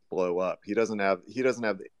 things blow up. He doesn't have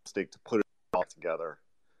the instinct to put it all together.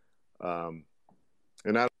 And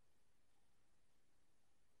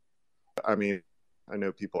I mean, I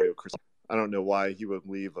know people, I don't know why he would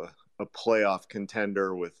leave a playoff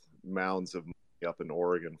contender with mounds of money up in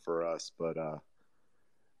Oregon for us, but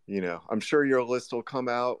you know, I'm sure your list will come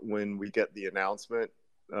out when we get the announcement.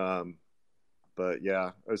 But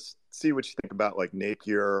yeah, let's see what you think about like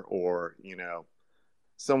Napier, or, you know,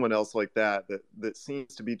 someone else like that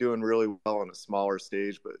seems to be doing really well on a smaller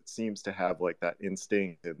stage, but seems to have like that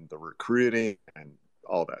instinct and the recruiting and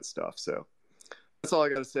all that stuff. So that's all I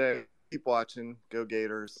got to say. Keep watching. Go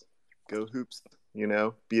Gators. Go Hoops. You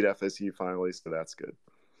know, beat FSU finally, so that's good.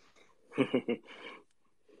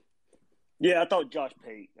 Yeah, I thought Josh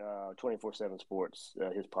Pate, 24/7 Sports,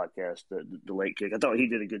 his podcast, the Late Kick, I thought he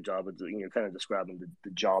did a good job of, you know, kind of describing the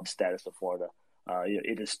job status of Florida. You know,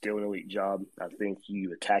 it is still an elite job. I think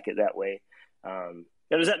you attack it that way. Now,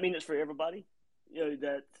 does that mean it's for everybody? You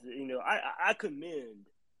know, I commend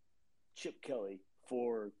Chip Kelly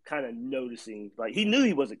for kind of noticing, like, he knew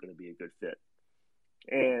he wasn't going to be a good fit.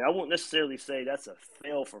 And I won't necessarily say that's a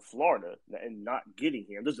fail for Florida and not getting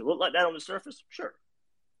him. Does it look like that on the surface? Sure.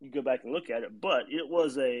 You go back and look at it, but it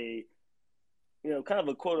was a, you know, kind of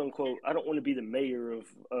a quote unquote, I don't want to be the mayor of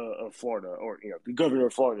Florida, or, you know, the governor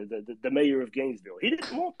of Florida, the mayor of Gainesville. He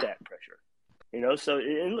didn't want that pressure, you know, so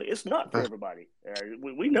it's not for everybody.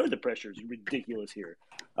 We know the pressure is ridiculous here,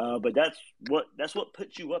 but that's what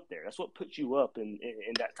puts you up there. That's what puts you up in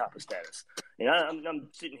that type of status. And I'm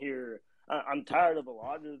sitting here, I'm tired of a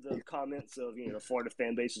lot of the comments of, you know, the Florida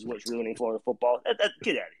fan base is what's ruining Florida football.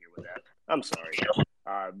 Get out of here with that. I'm sorry.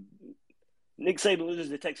 Nick Saban loses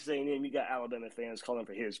to Texas A&M. You got Alabama fans calling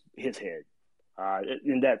for his head,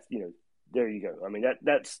 and that's, you know, there you go. I mean,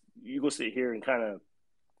 that's you go sit here and kind of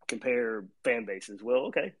compare fan bases. Well,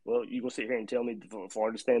 okay, well, you go sit here and tell me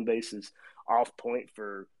Florida's fan base is off point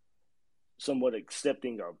for somewhat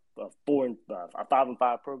accepting a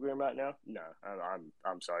 5-5 program right now. No,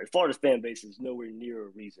 I'm sorry. Florida's fan base is nowhere near a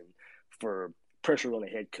reason for pressure on a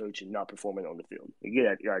head coach and not performing on the field. Get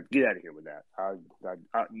out of here with that.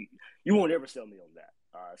 You won't ever sell me on that.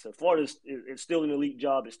 So Florida's, it's still an elite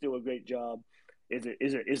job. It's still a great job. Is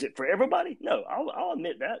it for everybody? No, I'll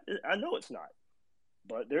admit that. I know it's not.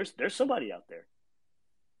 But there's somebody out there.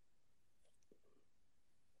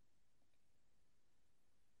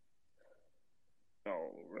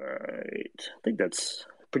 All right. I think that's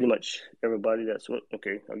pretty much everybody.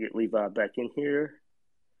 Okay, I'll get Levi back in here.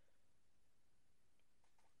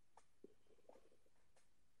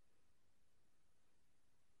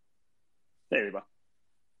 Hey, Levi.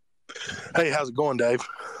 Hey, how's it going, Dave?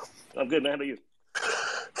 I'm good, man. How about you?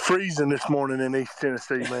 Freezing this morning in East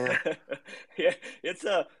Tennessee, man. Yeah, it's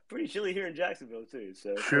pretty chilly here in Jacksonville, too.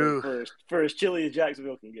 So sure. For as chilly as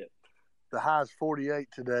Jacksonville can get. The high's 48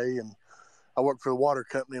 today, and I work for the water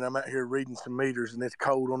company, and I'm out here reading some meters, and it's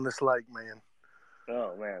cold on this lake, man.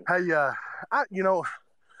 Oh, man. Hey, I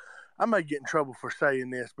may get in trouble for saying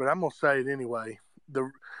this, but I'm going to say it anyway.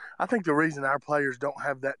 I think the reason our players don't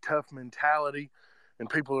have that tough mentality, and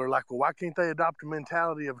people are like, well, why can't they adopt the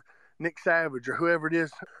mentality of Nick Savage or whoever it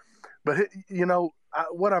is? But,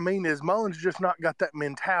 what I mean is Mullen's just not got that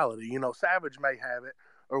mentality. You know, Savage may have it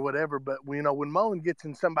or whatever, but, you know, when Mullen gets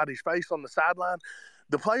in somebody's face on the sideline,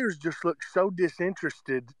 the players just look so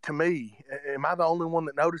disinterested to me. Am I the only one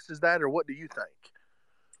that notices that, or what do you think?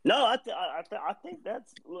 No, I think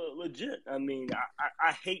that's legit. I mean,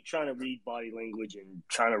 I hate trying to read body language and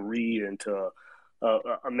trying to read into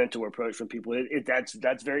a mental approach from people.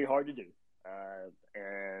 That's very hard to do,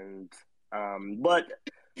 but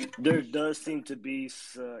there does seem to be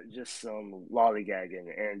just some lollygagging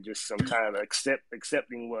and just some kind of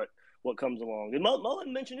accepting what comes along. And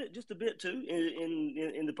Mullen mentioned it just a bit too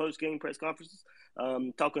in the post game press conferences,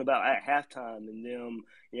 talking about at halftime and them,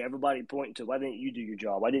 everybody pointing to, why didn't you do your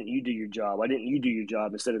job? Why didn't you do your job? Why didn't you do your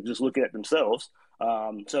job? Instead of just looking at themselves.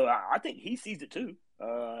 So I think he sees it too.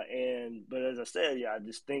 But as I said, I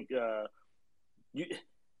just think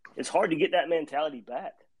it's hard to get that mentality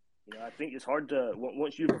back. I think it's hard to,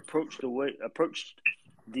 once you've approached the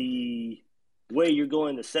way you're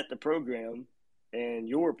going to set the program and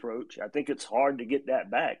your approach, I think it's hard to get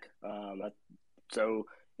that back. So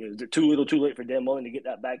is it too little, too late for Dan Mullen to get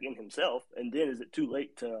that back in himself? And then is it too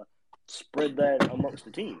late to spread that amongst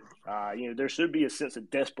the team? There should be a sense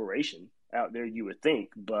of desperation out there, you would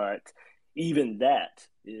think, but even that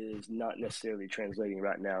is not necessarily translating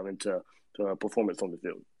right now into performance on the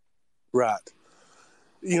field. Right.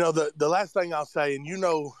 The last thing I'll say, and you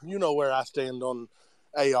know where I stand on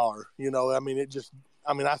AR.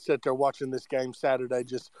 I sat there watching this game Saturday,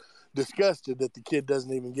 just disgusted that the kid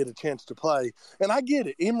doesn't even get a chance to play. And I get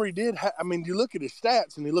it. Emory did. You look at his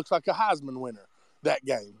stats, and he looks like a Heisman winner that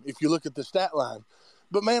game, if you look at the stat line.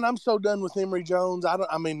 But, man, I'm so done with Emory Jones.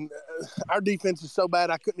 Our defense is so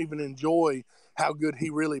bad I couldn't even enjoy how good he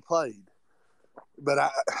really played. But,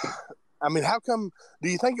 how come – do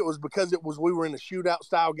you think it was because we were in a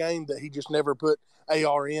shootout-style game that he just never put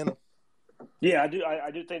AR in? Yeah, I do.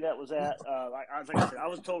 I do think that was that. Like I said, I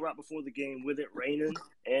was told right before the game, with it raining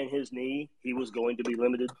and his knee, he was going to be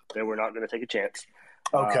limited. They were not going to take a chance.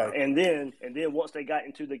 Okay. And then once they got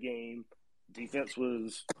into the game, defense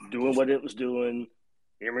was doing what it was doing.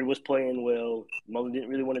 Emory was playing well. Mullen didn't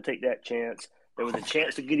really want to take that chance. There was a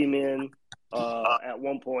chance to get him in at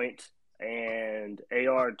one point, and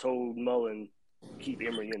AR told Mullen, keep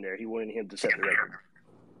Emory in there. He wanted him to set the record.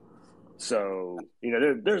 So, there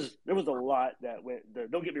was a lot that went there.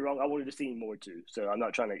 Don't get me wrong, I wanted to see more too, so I'm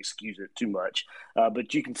not trying to excuse it too much.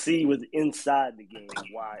 But you can see inside the game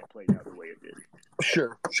why it played out the way it did.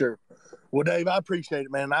 Sure. Well, Dave, I appreciate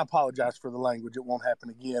it, man. I apologize for the language. It won't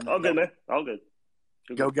happen again. All good, man. All good.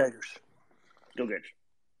 Go Gators. Go Gators.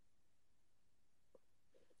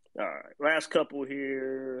 All right, last couple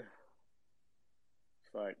here.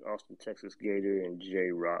 It's like Austin, Texas Gator and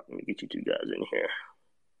J-Rock. Let me get you two guys in here.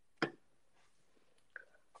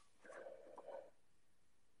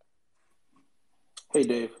 Hey,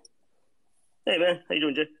 Dave. Hey, man. How you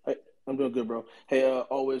doing, Jay? Hey, I'm doing good, bro. Hey,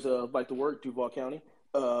 always like to work, Duval County.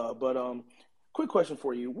 But quick question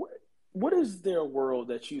for you. What is there a world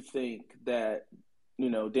that you think that,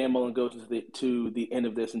 Dan Mullen goes to the end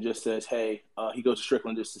of this and just says, hey, he goes to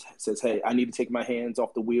Strickland and just says, hey, I need to take my hands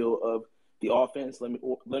off the wheel of the offense.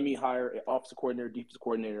 Let me hire an offensive coordinator, defensive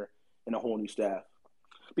coordinator, and a whole new staff.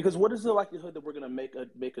 Because what is the likelihood that we're going to make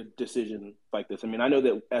a decision like this? I know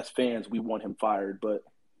that as fans we want him fired, but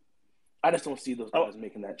I just don't see those guys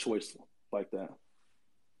making that choice like that.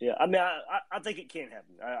 Yeah, I think it can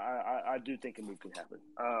happen. I do think a move can happen.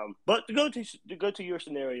 But to go to your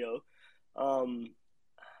scenario,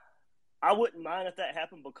 I wouldn't mind if that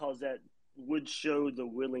happened, because that would show the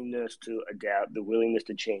willingness to adapt, the willingness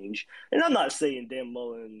to change. And I'm not saying Dan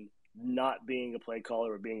Mullen not being a play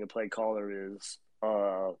caller or being a play caller is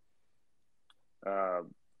a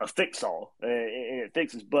fix-all, and it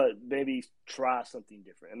fixes, but maybe try something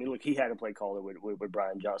different. Look, he had a play caller with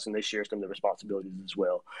Brian Johnson. They share some of the responsibilities as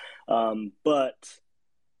well. But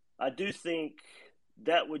I do think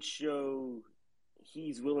that would show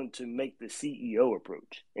he's willing to make the CEO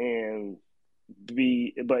approach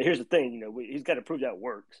but here's the thing, he's got to prove that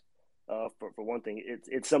works. For one thing,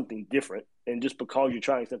 it's something different, and just because you're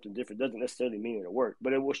trying something different doesn't necessarily mean it'll work,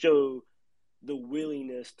 but it will show the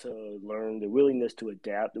willingness to learn, the willingness to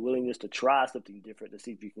adapt, the willingness to try something different to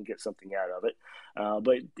see if you can get something out of it.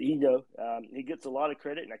 But he gets a lot of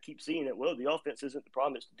credit, and I keep seeing it. Well, the offense isn't the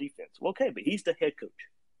problem; it's the defense. Well, okay, but he's the head coach,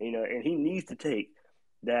 and he needs to take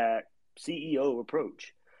that CEO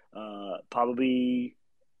approach, probably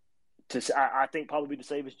to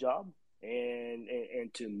save his job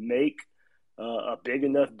and to make a big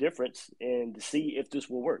enough difference and to see if this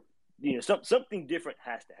will work. Something different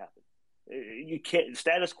has to happen. You can't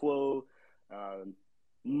status quo.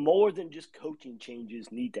 More than just coaching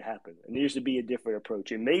changes need to happen. And there needs to be a different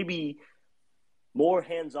approach, and maybe more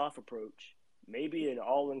hands-off approach, maybe an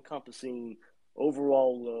all-encompassing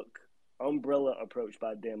overall look, umbrella approach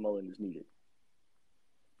by Dan Mullen is needed.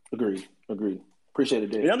 Agreed. Appreciate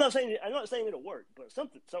it, Dave. And I'm not saying it'll work, but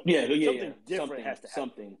something different has to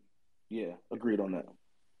happen. Agreed on that.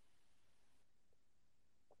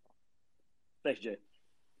 Thanks, Jay.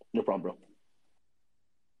 No problem,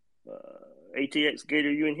 bro. ATX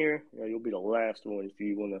Gator, you in here? Yeah, you'll be the last one if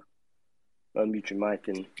you want to unmute your mic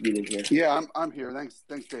and get in here. Yeah, I'm here. Thanks,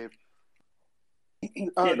 Dave.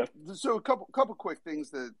 So a couple quick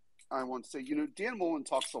things that I want to say. Dan Mullen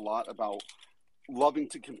talks a lot about loving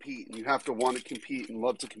to compete, and you have to want to compete and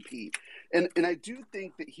love to compete. And I do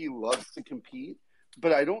think that he loves to compete,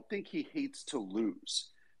 but I don't think he hates to lose.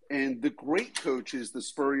 And the great coaches, the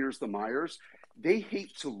Spurriers, the Myers, they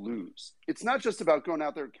hate to lose. It's not just about going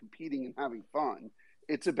out there competing and having fun.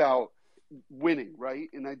 It's about winning, right?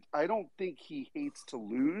 And I don't think he hates to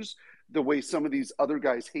lose the way some of these other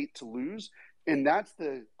guys hate to lose. And that's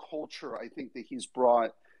the culture I think that he's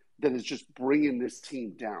brought that is just bringing this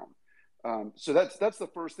team down. So that's the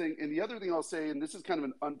first thing. And the other thing I'll say, and this is kind of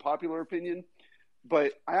an unpopular opinion,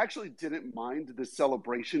 but I actually didn't mind the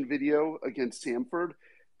celebration video against Samford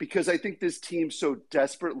because I think this team so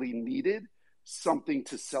desperately needed something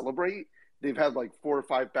to celebrate. They've had like 4 or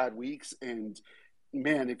 5 bad weeks. And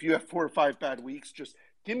man, if you have 4 or 5 bad weeks, just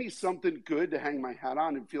give me something good to hang my hat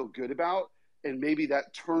on and feel good about. And maybe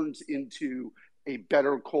that turns into a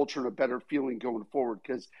better culture and a better feeling going forward.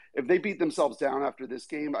 Because if they beat themselves down after this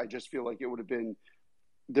game, I just feel like there would have been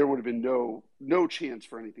no chance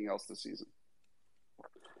for anything else this season.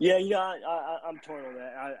 Yeah, I'm torn on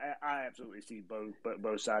that. I absolutely see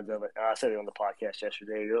both sides of it. I said it on the podcast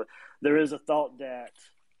yesterday. There is a thought that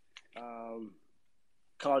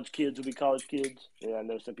college kids will be college kids. Yeah, I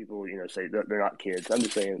know some people say they're not kids. I'm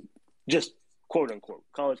just saying, just quote unquote,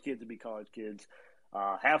 college kids will be college kids.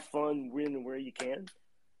 Have fun when where you can,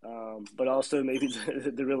 but also maybe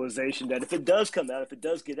the realization that if it does come out, if it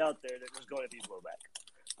does get out there, that there's going to be blowback.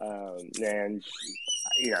 And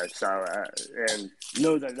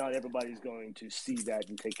know that not everybody's going to see that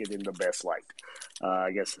and take it in the best light.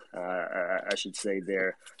 I guess I should say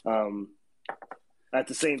there. At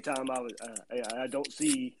the same time, I don't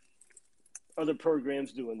see other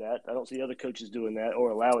programs doing that. I don't see other coaches doing that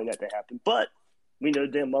or allowing that to happen. But we know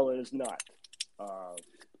Dan Mullen is not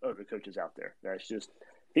other coaches out there. That's just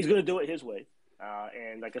he's going to do it his way.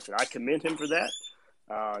 And like I said, I commend him for that.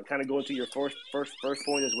 Kind of going to your first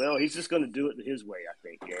point as well. He's just going to do it his way, I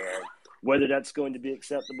think. And whether that's going to be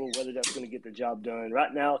acceptable, whether that's going to get the job done,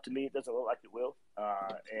 right now, to me, it doesn't look like it will.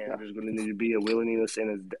 And there's going to need to be a willingness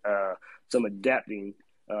and some adapting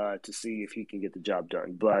to see if he can get the job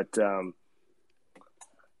done. But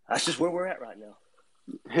that's just where we're at right now.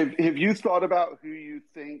 Have you thought about who you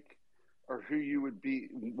think or who you would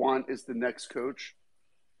want as the next coach?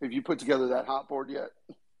 Have you put together that hot board yet?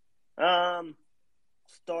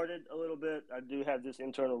 Started a little bit. I do have this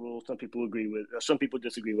internal rule. Some people agree with. Some people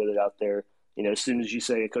disagree with it out there. As soon as you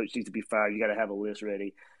say a coach needs to be fired, you got to have a list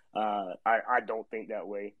ready. I don't think that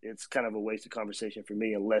way. It's kind of a waste of conversation for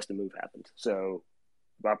me unless the move happens. So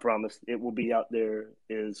I promise it will be out there.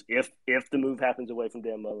 Is if the move happens away from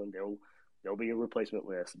Dan Mullen, there'll be a replacement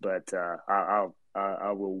list. But I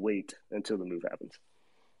will wait until the move happens.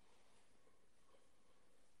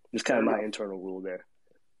 Just kind of my internal rule there.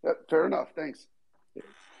 Fair enough. Thanks.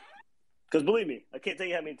 Because believe me, I can't tell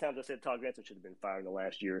you how many times I said Todd Grantham should have been fired in the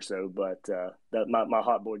last year or so, but my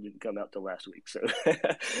hot board didn't come out till last week. So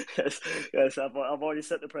yes, I've already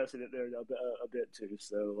set the precedent there a bit too.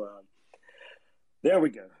 So there we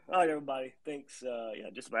go. All right, everybody. Thanks.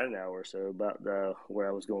 Just about an hour or so about where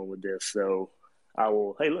I was going with this. So I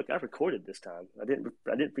will. Hey, look, I recorded this time. I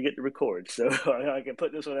didn't forget to record, so I can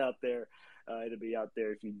put this one out there. It'll be out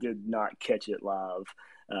there if you did not catch it live.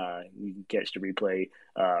 You can catch the replay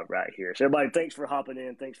right here. So everybody, thanks for hopping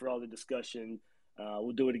in. Thanks for all the discussion.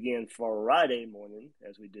 We'll do it again Friday morning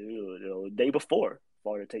as we do the day before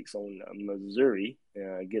Florida takes on Missouri.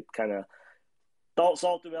 Get kind of thoughts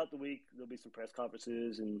all throughout the week. There'll be some press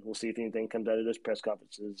conferences, and we'll see if anything comes out of those press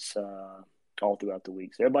conferences all throughout the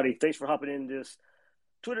week. So everybody, thanks for hopping in this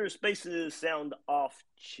Twitter Spaces Sound Off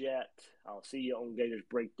Chat. I'll see you on Gators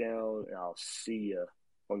Breakdown, and I'll see you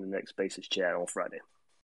on the next Spaces Chat on Friday.